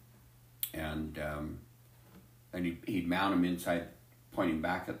 and he'd mount them inside, pointing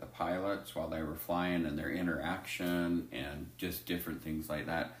back at the pilots while they were flying, and their interaction and just different things like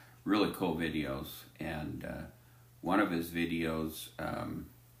that. Really cool videos. And one of his videos,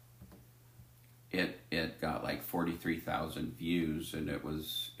 it got like 43,000 views, and it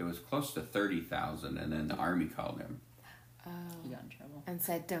was close to 30,000, and then the Army called him. Oh. He got in trouble. And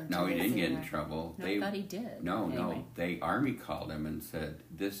said, don't No, do he this didn't get anymore. in trouble. No, I thought he did. No. The Army called him and said,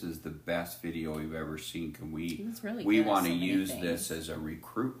 this is the best video we've ever seen. Can we... He was really we good at want to so many use things. this as a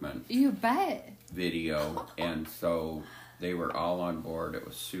recruitment You bet. video. And so they were all on board. It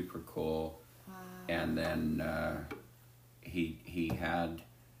was super cool. Wow. And then he had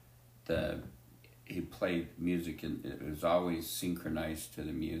he played music, and it was always synchronized to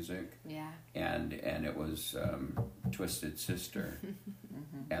the music. Yeah. And it was Twisted Sister.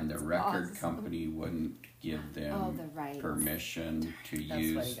 And the record company wouldn't give them permission to That's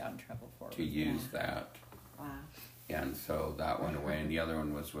use what he got in trouble for. use that. Wow. And so that went away, and the other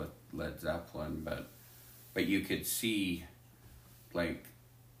one was with Led Zeppelin, but you could see, like,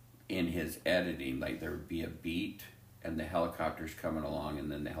 in his editing, like, there would be a beat, and the helicopter's coming along,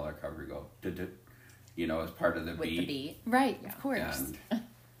 and then the helicopter go, you know, as part of the With beat. the beat. Right, Yeah. of course. And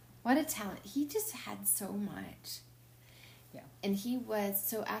What a talent. He just had so much. Yeah. And he was,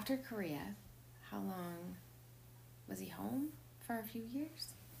 so after Korea, how long was he home? For a few years?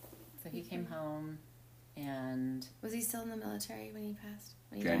 So he came home, and Was he still in the military when he passed?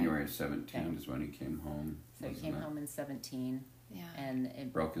 When he January died? 17 is when he came home. so he wasn't came it? home in 17, Yeah. and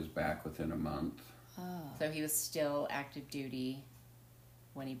it, Broke his back within a month. Oh. so he was still active duty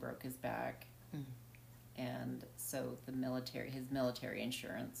when he broke his back. Mm. And so his military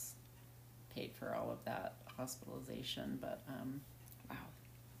insurance paid for all of that hospitalization, but Wow.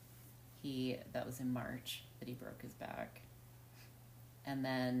 that was in March that he broke his back. And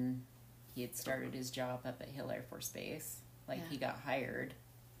then he had started his job up at Hill Air Force Base. Like, Yeah. he got hired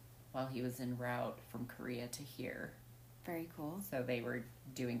while he was en route from Korea to here. Very cool. So they were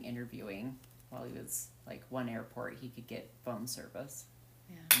doing interviewing while he was, like, one airport he could get phone service.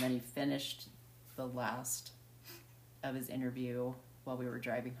 Yeah. And then he finished the last of his interview while we were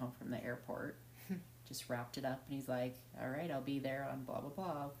driving home from the airport. Just wrapped it up, and he's like, all right, I'll be there on blah, blah,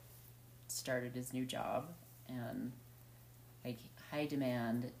 blah. Started his new job, and, like, high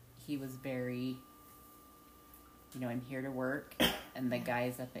demand. He was very, you know, I'm here to work. And the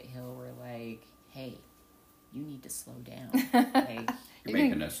guys up at Hill were like, hey, you need to slow down. Like, You're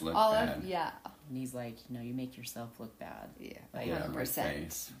making us look bad. Yeah. and he's like, no, you make yourself look bad. Yeah. Like, Yeah, my 100%.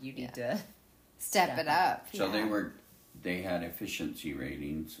 face. you need Yeah. to Step it up. So yeah. they had efficiency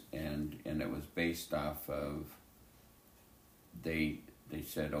ratings, and it was based off of, they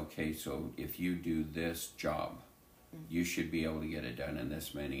said, okay, so if you do this job, you should be able to get it done in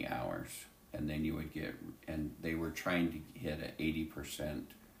this many hours. And then you would get, and they were trying to hit an 80%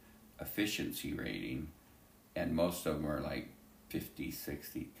 efficiency rating, and most of them were like 50,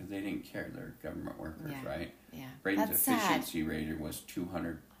 60, because they didn't care. They're government workers, Yeah. right? Yeah. Braydon's That's sad. efficiency rating was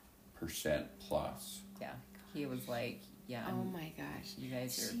 200% plus. Yeah, he was like, yeah, Oh my gosh. you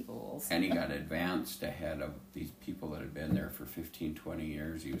guys are fools. And he got advanced ahead of these people that had been there for 15, 20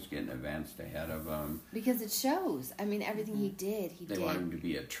 years. He was getting advanced ahead of them. Because it shows. I mean, everything he did, he They did wanted him to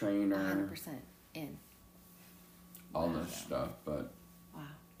be a trainer, 100% in. all Wow. this stuff. But Wow.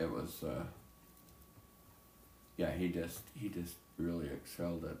 it was, yeah, he just really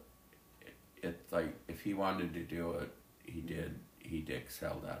excelled at it. It's like, if he wanted to do it, he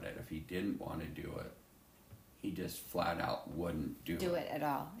excelled at it. If he didn't want to do it, he just flat out wouldn't do Do it. it at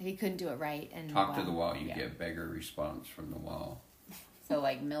all. He couldn't do it right. And Talk to the wall, you Yeah. get bigger response from the wall. So,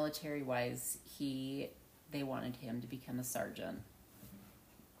 like, military-wise, they wanted him to become a sergeant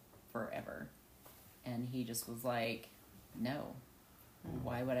forever. And he just was like, no,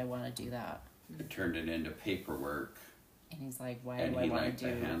 why would I want to do that? It turned it into paperwork, And he's like, why and do I he want liked to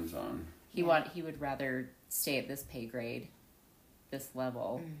the do... hands-on. He would rather stay at this pay grade, this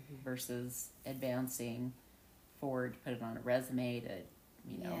level, versus advancing forward, put it on a resume to,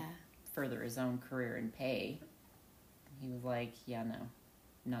 you know, Yeah. further his own career and pay. He was like, yeah, no,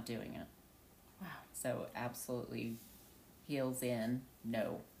 I'm not doing it. Wow. So absolutely, heels in,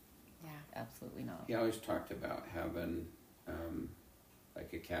 no, Yeah. absolutely not. He always talked about having,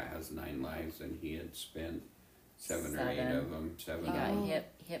 like, a cat has 9 lives, and he had spent 7 or 8 of them. He 7 got Oh.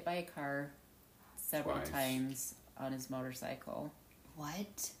 hit by a car several Twice. times on his motorcycle.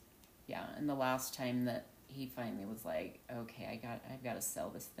 What? Yeah, and the last time that he finally was like, okay, I've got to sell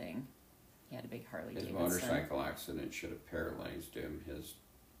this thing. He had a big Harley His Davidson. motorcycle accident should have paralyzed him.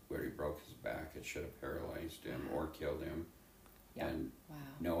 Where he broke his back, it should have paralyzed him or killed him. Yeah. And Wow.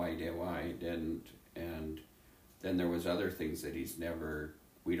 no idea why it didn't. And then there was other things that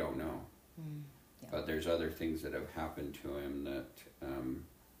we don't know. Yeah. But there's other things that have happened to him that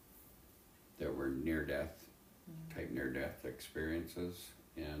were near-death experiences.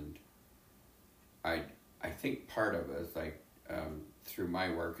 And I think part of it is, like, through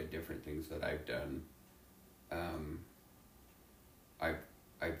my work at different things that I've done, I've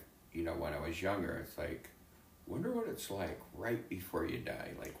you know, when I was younger, it's like, wonder what it's like right before you die.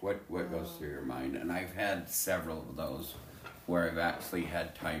 Like, what goes through your mind? And I've had several of those where I've actually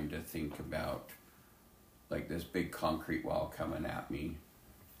had time to think about, like, this big concrete wall coming at me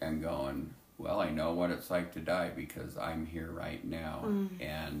and going, well, I know what it's like to die because I'm here right now.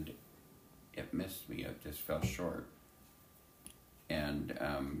 And it missed me. It just fell short. And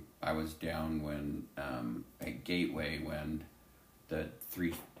I was down when at Gateway when the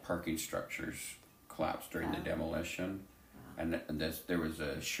 3 parking structures collapsed during the demolition. And there was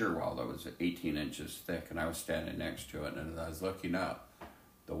a shear wall that was 18 inches thick, and I was standing next to it, and as I was looking up,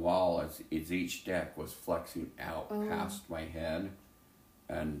 the wall as each deck was flexing out past my head,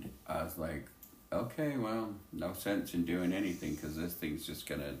 and I was like, okay, well, no sense in doing anything because this thing's just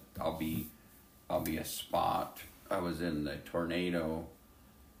gonna. I'll be a spot. I was in the tornado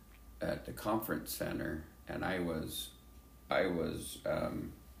at the conference center, and I was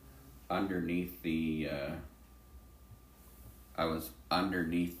underneath the. I was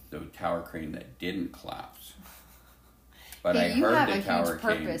underneath the tower crane that didn't collapse. But hey, I heard the tower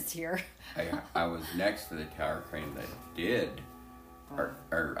crane. You have a huge purpose here. I was next to the tower crane that did, or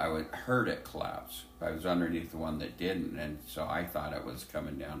I heard it collapse. I was underneath the one that didn't, and so I thought it was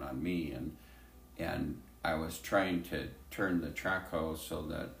coming down on me, and I was trying to turn the track hose so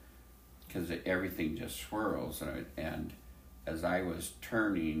that, because everything just swirls, and as I was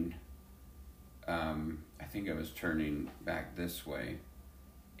turning, I think I was turning back this way,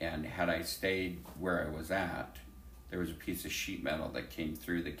 and had I stayed where I was at, there was a piece of sheet metal that came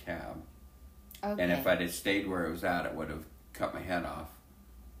through the cab. Okay. And if I'd have stayed where it was at, it would have cut my head off.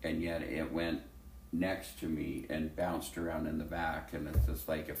 And yet it went next to me and bounced around in the back. And it's just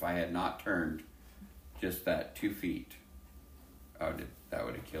like, if I had not turned just that 2 feet, that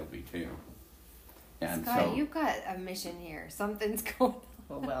would have killed me too. And Scott, so, you've got a mission here. Something's going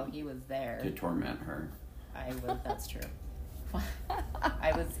on. Well, he was there. To torment her. That's true.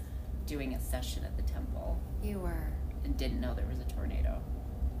 I was doing a session at the temple. You were. And didn't know there was a tornado.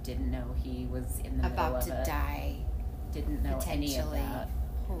 Didn't know he was in the middle of it. About to die. Didn't know any of that.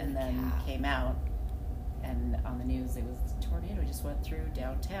 Holy and then cow. Came out, and on the news it was a tornado just went through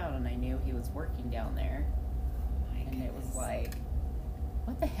downtown, and I knew he was working down there. And it was like,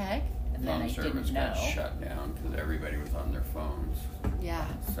 what the heck? And then I didn't know. Got shut down because everybody was on their phones. Yeah.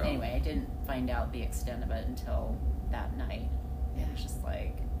 So. Anyway, I didn't find out the extent of it until that night. Yeah. It was just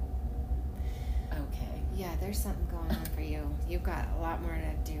like, okay. Yeah, there's something going on for you. You've got a lot more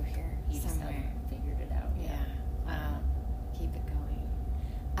to do here you somewhere. Just haven't figured it out. Yeah. Keep it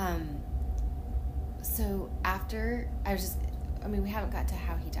going. So after, we haven't got to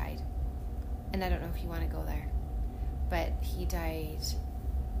how he died. And I don't know if you want to go there. But he died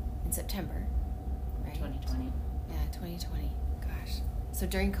in September, right? 2020. Yeah, 2020. Gosh. So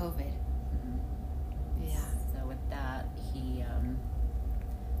during COVID. Mm-hmm. Yeah. So with that, he...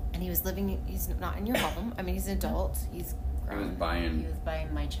 And he was living, he's not in your home. I mean, he's an adult. He's grown. He was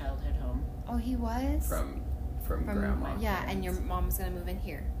buying my childhood home. Oh, he was? From Grandma. Yeah, and your mom was going to move in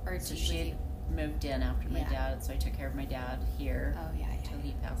here. Or so she had moved in after my dad, so I took care of my dad here. Oh, yeah. Until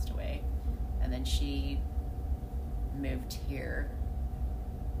he passed away. And then she moved here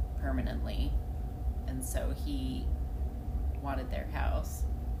permanently, and so he wanted their house,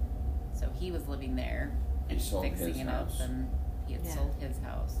 so he was living there and fixing it up, and he had sold his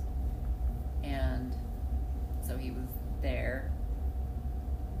house, and so he was there,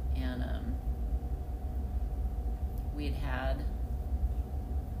 and we had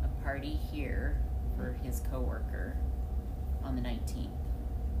a party here for his coworker on the 19th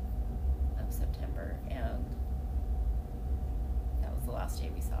of September, and that was the last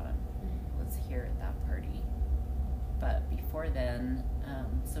day we saw him, was here at that party. But before then,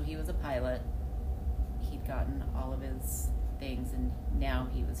 so he was a pilot. He'd gotten all of his things, and now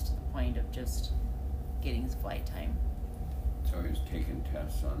he was to the point of just getting his flight time. So he was taking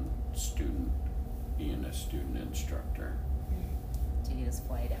tests on being a student instructor. To get his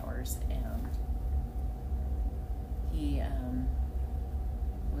flight hours, and he,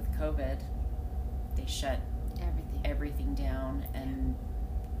 with COVID, they shut everything down, and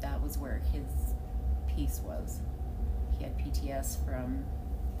that was where his peace was. He had PTSD from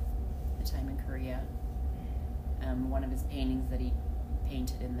the time in Korea. One of his paintings that he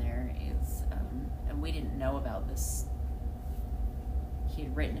painted in there is, and we didn't know about this. He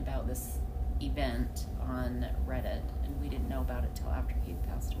had written about this event on Reddit, and we didn't know about it till after he had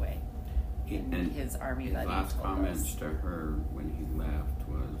passed away. And his army buddy told us. His last comments to her when he left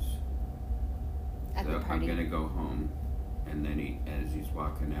was, at the party. I'm going to go home. And then as he's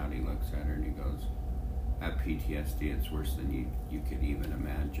walking out, he looks at her and he goes, "That PTSD, it's worse than you could even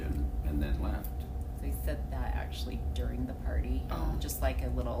imagine," and then left. So he said that actually during the party, just like a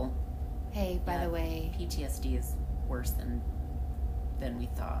little, hey, by the way, PTSD is worse than we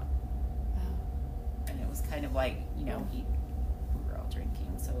thought. Oh. And it was kind of like, we were all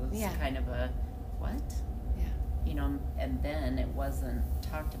drinking, so it was kind of a, what? Yeah. And then it wasn't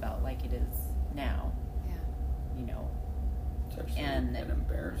talked about like it is now. Yeah. It's actually an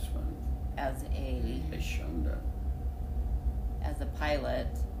embarrassment. They shunned it. As a pilot,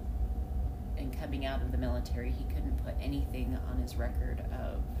 and coming out of the military, he couldn't put anything on his record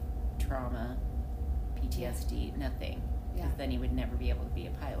of trauma, PTSD, nothing. Because then he would never be able to be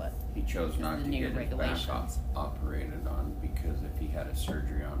a pilot. He chose not to get his back operated on, because if he had a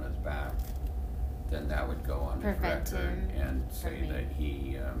surgery on his back, then that would go on his record and say that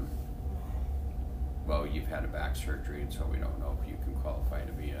he, well, you've had a back surgery, and so we don't know if you can qualify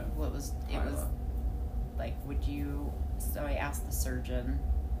to be a pilot. It was like, would you, so I asked the surgeon,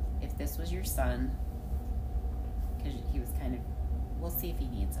 if this was your son, because he was kind of, we'll see if he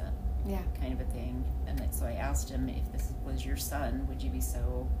needs it. Yeah. Kind of a thing. And so I asked him, if this was your son, would you be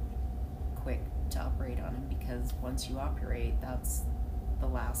so quick to operate on him? Because once you operate, that's the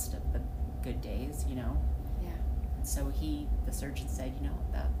last of the good days, you know? Yeah. And so the surgeon said, you know,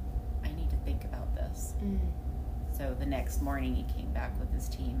 that I need to think about this. So the next morning he came back with his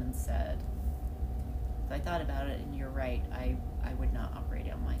team and said, so I thought about it, and you're right, I would not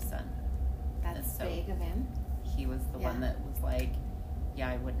operate on my son. That's so big of him. He was the one that was like, yeah,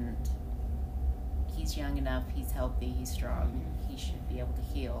 I wouldn't. He's young enough, he's healthy, he's strong. He should be able to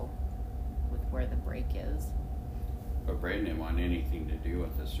heal with where the break is. But Braydon didn't want anything to do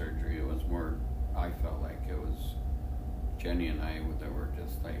with the surgery. It was more, I felt like it was Jenny and I that were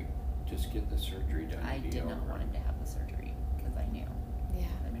just like, just get the surgery done. I did not want him to have the surgery because I knew. Yeah.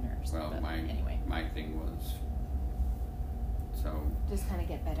 I'm a nurse. Well, my thing was, so just kind of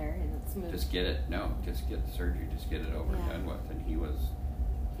get better and smooth. Just get the surgery, just get it over and done with. And he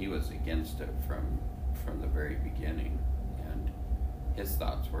was against it from the very beginning, and his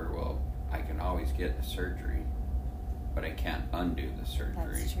thoughts were, well, I can always get the surgery, but I can't undo the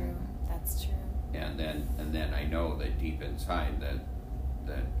surgery. That's true. And then I know that deep inside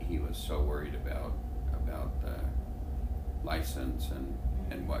that he was so worried about the license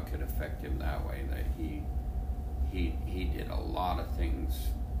and what could affect him that way, that he did a lot of things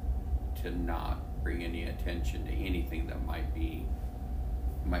to not bring any attention to anything that might be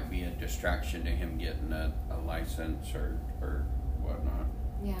a distraction to him getting a license or whatnot.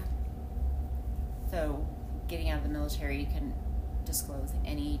 Yeah. So getting out of the military, you couldn't disclose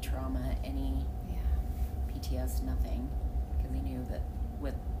any trauma, any PTSD, nothing, because he knew that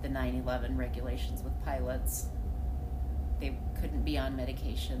with the 9/11 regulations with pilots, they couldn't be on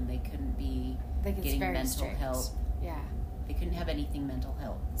medication, they couldn't be getting mental help. Yeah. They couldn't have anything mental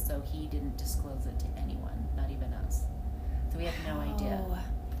health, so he didn't disclose it to anyone, not even us. So we had no idea.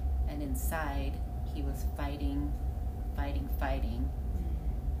 And inside, he was fighting,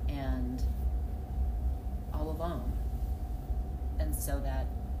 and all alone. And so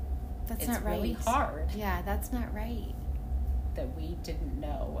that's it's not right. really hard. Yeah, that's not right. That we didn't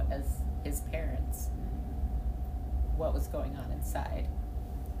know as his parents what was going on inside.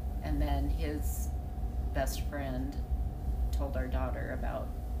 And then his best friend told our daughter about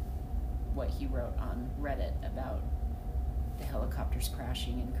what he wrote on Reddit about the helicopters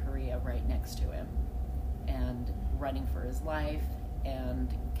crashing in Korea right next to him, and running for his life,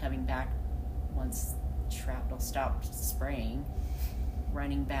 and coming back once shrapnel stopped spraying,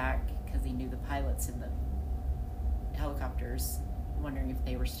 running back because he knew the pilots in the helicopters, wondering if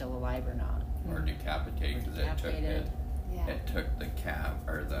they were still alive or not. Or decapitated, because it took the cab,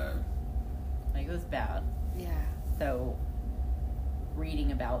 or the... Like, it was bad. Yeah. So,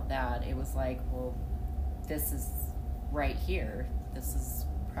 reading about that, it was like, well, this is right here. This is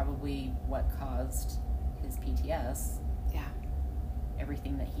probably what caused his PTSD. Yeah.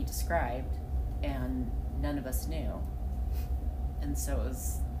 Everything that he described, and none of us knew. And so it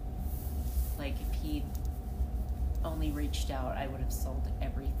was like, if he'd only reached out, I would have sold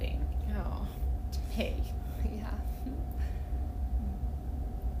everything to pay. Yeah.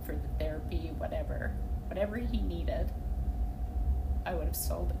 For the therapy, whatever he needed, I would have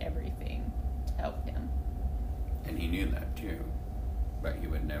sold everything to help him. And he knew that too, but he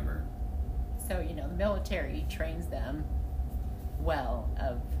would never. So, the military trains them well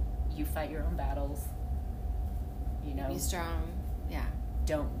of, you fight your own battles, be strong. Yeah.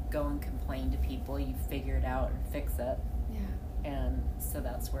 Don't go and complain to people, you figure it out and fix it. Yeah. And so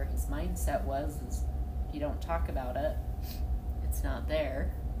that's where his mindset was, is you don't talk about it, it's not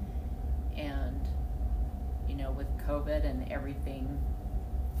there. And with COVID and everything,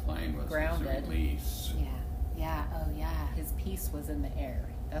 flying was grounded, his release. Yeah. Oh yeah. His peace was in the air.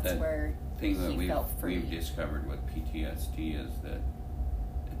 That's that where thing he that felt free. We've discovered with PTSD is that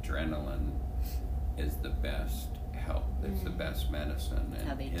adrenaline is the best help. It's the best medicine.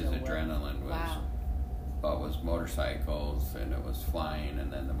 And his adrenaline was motorcycles, and it was flying,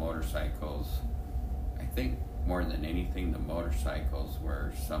 and then the motorcycles, I think more than anything, the motorcycles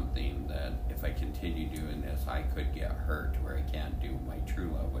were something that if I continue doing this, I could get hurt where I can't do my true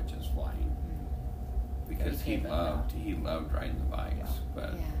love, which is flying. he okay with loved riding the bikes,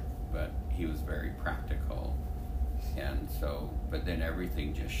 Yeah. but he was very practical, and so but then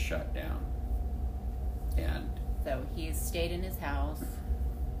everything just shut down, and So he stayed in his house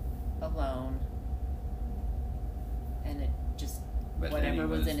alone, and it just but whatever then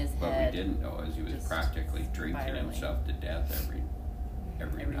he was in his what head. we didn't know is he was just practically drinking spiraling. himself to death every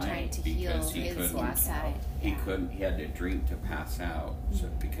Every night Trying to heal because he his couldn't suicide. he couldn't he had to drink to pass out so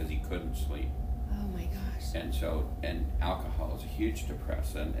because he couldn't sleep. Oh my gosh. And alcohol is a huge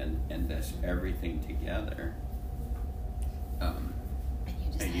depressant, and this everything together. And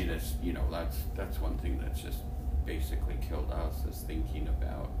you just That's one thing that's just basically killed us is thinking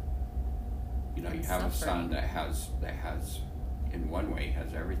about, you And have a son suffering. that has in one way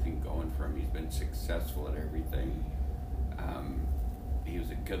has everything going for him. He's been successful at everything. He was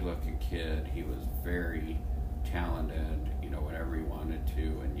a good-looking kid. He was very talented, whatever he wanted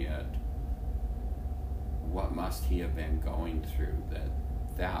to, and yet what must he have been going through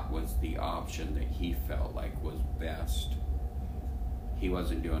that was the option that he felt like was best. He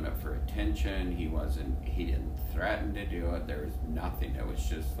wasn't doing it for attention. He didn't threaten to do it. There was nothing. It was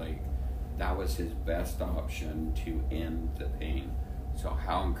just like that was his best option to end the pain. So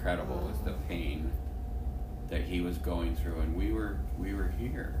how incredible was the pain that he was going through, and we were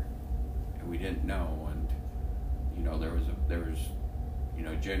here, and we didn't know, and there was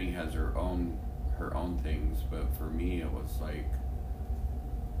Jenny has her own things, but for me it was like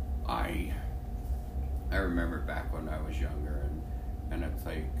I remember back when I was younger, and it's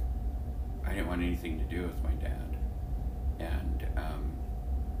like I didn't want anything to do with my dad,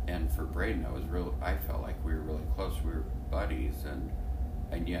 and for Braydon I felt like we were really close. We were buddies,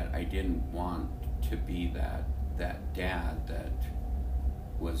 and yet I didn't want to be that dad that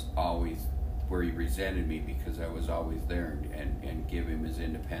was always where he resented me because I was always there and give him his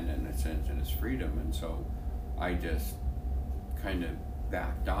independence and his freedom, and so I just kind of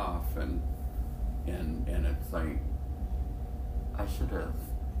backed off, and it's like I should have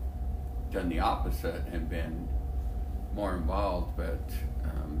done the opposite and been more involved, but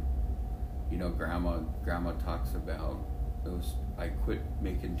grandma talks about those. I quit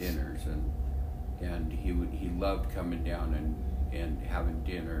making dinners, and he loved coming down and having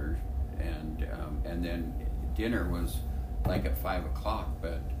dinner, and then dinner was like at 5:00,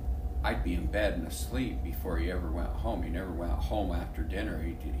 but I'd be in bed and asleep before he ever went home. He never went home after dinner.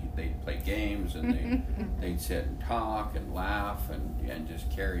 They'd play games, and they'd sit and talk and laugh and just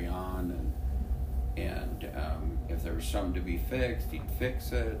carry on, and if there was something to be fixed, he'd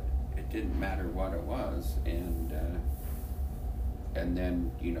fix it. It didn't matter what it was, and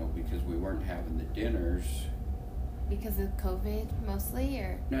then because we weren't having the dinners. Because of COVID mostly,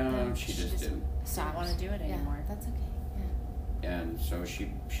 or No, she just didn't. Didn't want to do it anymore. Yeah, that's okay. Yeah. And so she's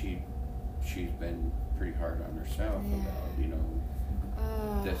been pretty hard on herself Yeah. about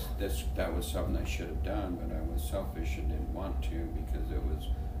that was something I should have done, but I was selfish and didn't want to because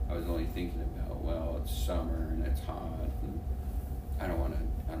I was only thinking about, well, it's summer and it's hot and I don't want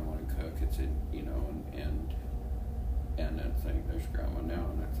to cook. It's and it's like there's grandma now,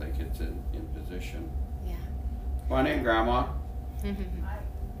 and it's like it's an imposition. Yeah. Come on in, grandma.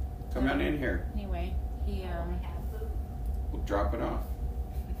 Come on in here. Anyway, We'll drop it off.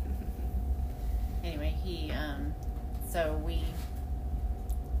 So we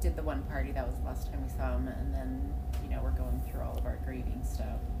did the one party. That was the last time we saw him, and then we're going through all of our grieving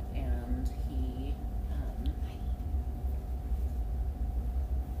stuff, and he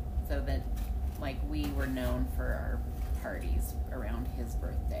so that we were known for our parties around his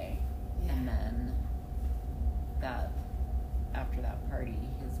birthday. Yeah. And then after that party,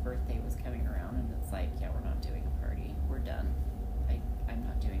 his birthday was coming around, and it's like, yeah, we're not doing a party. We're done. I'm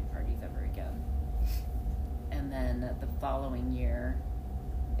not doing parties ever again. And then the following year,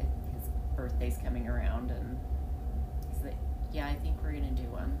 his birthday's coming around, and he's like, yeah, I think we're going to do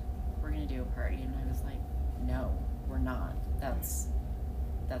one. We're going to do a party. And I was like, no, we're not. That's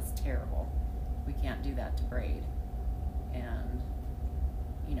terrible. We can't do that to Braid. And,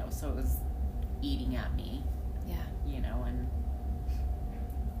 so it was eating at me. Yeah. And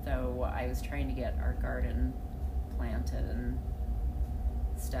so I was trying to get our garden planted and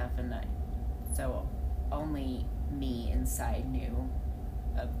stuff, and so only me inside knew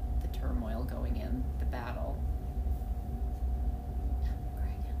of the turmoil going in, the battle.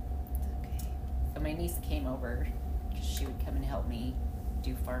 It's okay. So my niece came over because she would come and help me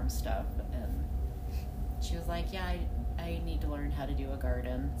do farm stuff, and she was like, yeah, I need to learn how to do a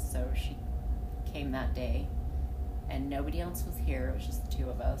garden. So she came that day, and nobody else was here. It was just the two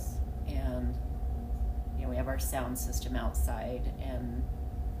of us, and we have our sound system outside, and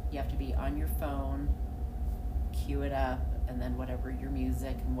you have to be on your phone cue it up, and then whatever your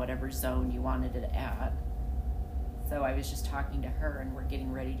music and whatever zone you wanted it at. So I was just talking to her, and we're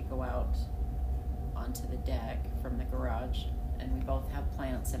getting ready to go out onto the deck from the garage, and we both have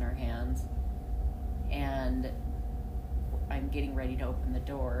plants in our hands, and I'm getting ready to open the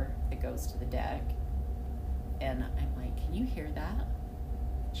door that goes to the deck, and I'm like, can you hear that?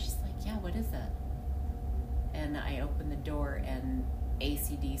 She's like, yeah, what is that? And I open the door, and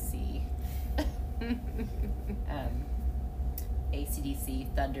AC/DC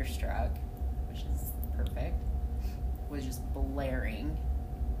AC/DC Thunderstruck, which is perfect, was just blaring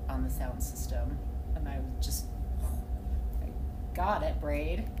on the sound system, and I was just, I got it,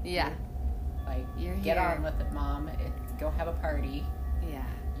 Braid. Yeah. Like, You're get here. on with it, Mom. Go have a party. Yeah.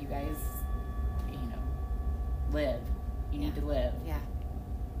 You guys, live. You need to live. Yeah.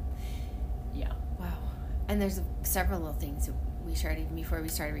 Yeah. Wow. And there's several little things that we shared even before we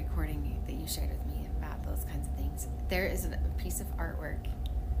started recording that you shared with me about those kinds of things. There is a piece of artwork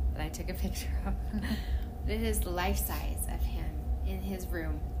that I took a picture of. It is the life size of him in his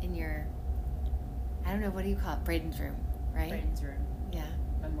room, in your, I don't know, what do you call it? Braydon's room, right? Braydon's room. Yeah.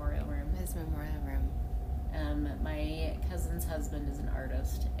 Memorial room. His memorial room. My cousin's husband is an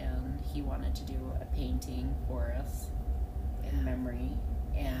artist, and he wanted to do a painting for us in memory,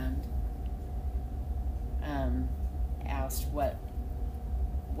 and asked what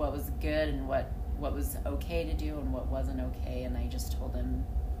was good and what was okay to do and what wasn't okay, and I just told him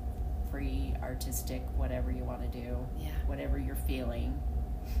free, artistic, whatever you want to do, whatever you're feeling.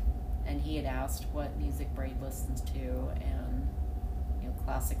 And he had asked what music Braid listens to, and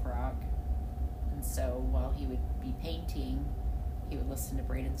classic rock. And so while he would be painting, he would listen to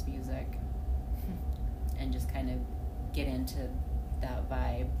Braydon's music and just kind of get into that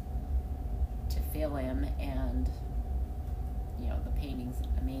vibe to feel him. And the painting's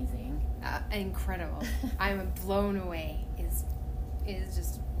amazing, Incredible. I'm blown away. Is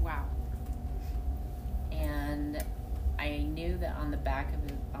just wow. And I knew that on the back of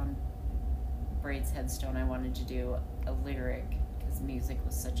on Braid's headstone, I wanted to do a lyric, because music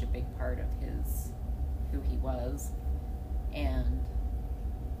was such a big part of who he was, and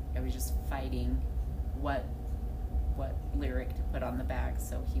I was just fighting what lyric to put on the back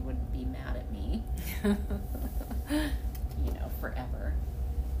so he wouldn't be mad at me forever.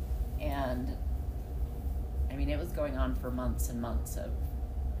 And I mean, it was going on for months and months of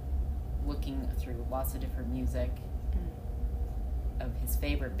looking through lots of different music of his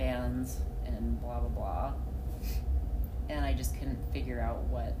favorite bands and blah blah blah, and I just couldn't figure out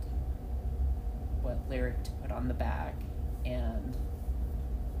what lyric to put on the back. And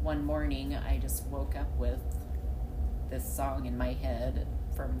one morning I just woke up with this song in my head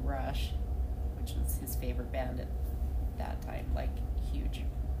from Rush, which was his favorite band at that time, like huge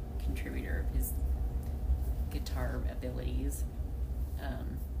contributor of his guitar abilities,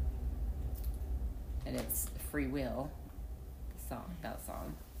 and it's Free Will that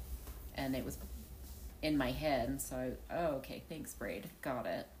song, and it was in my head, and so okay, thanks Braid, got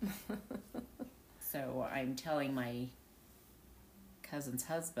it. So I'm telling my cousin's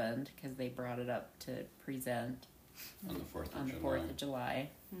husband, because they brought it up to present on the 4th on the 4th of July,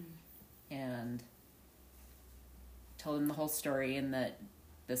 and told him the whole story, and that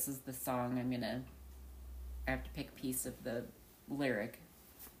this is the song I have to pick a piece of the lyric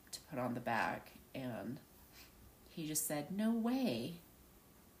to put on the back. And he just said, no way.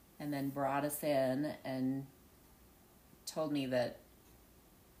 And then brought us in and told me that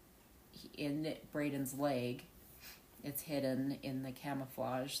in Braydon's leg, it's hidden in the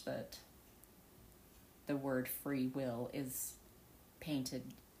camouflage, that the word free will is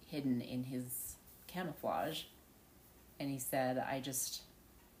hidden in his camouflage. And he said, I just,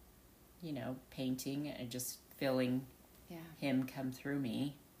 painting and just feeling him come through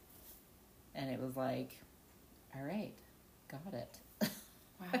me. And it was like, all right, got it.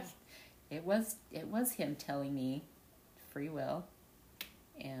 Wow. It was him telling me free will,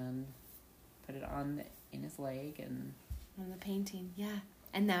 and put it on in his leg and on the painting,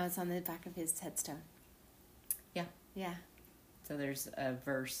 and now it's on the back of his headstone. Yeah. So there's a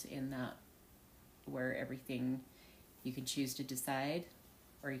verse in that where everything, you can choose to decide,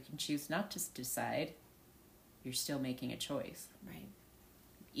 or you can choose not to decide. You're still making a choice. Right.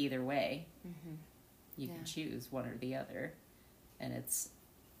 Either way, you Yeah. can choose one or the other, and it's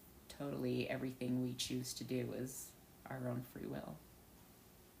totally everything we choose to do is our own free will.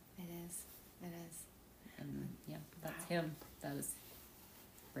 It is. And that's him. That is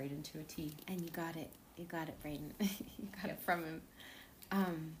Braydon to a T. And you got it, Braydon. You got it from him.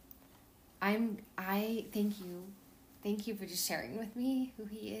 I thank you for just sharing with me who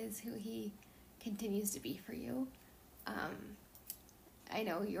he is, who he continues to be for you. I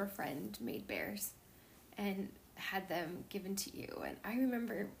know your friend made bears and had them given to you. And I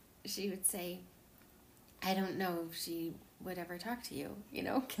remember she would say, I don't know if she would ever talk to you,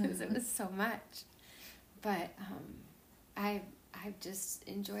 because it was so much. But I just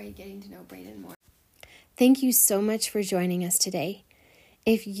enjoy getting to know Braydon more. Thank you so much for joining us today.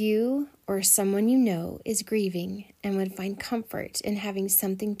 If you or someone you know is grieving and would find comfort in having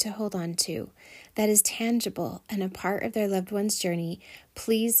something to hold on to that is tangible and a part of their loved one's journey,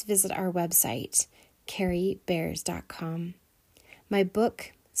 please visit our website, carrybears.com. My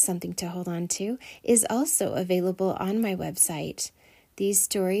book, Something to Hold On To, is also available on my website. These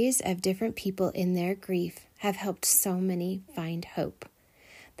stories of different people in their grief have helped so many find hope.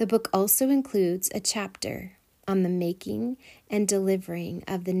 The book also includes a chapter on the making and delivering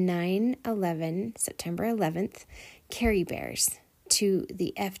of the 9/11, September 11th, Carry Bears to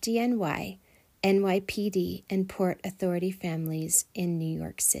the FDNY, NYPD, and Port Authority families in New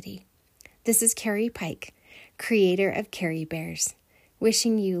York City. This is Carrie Pike, creator of Carry Bears,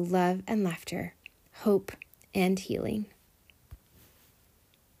 wishing you love and laughter, hope and healing.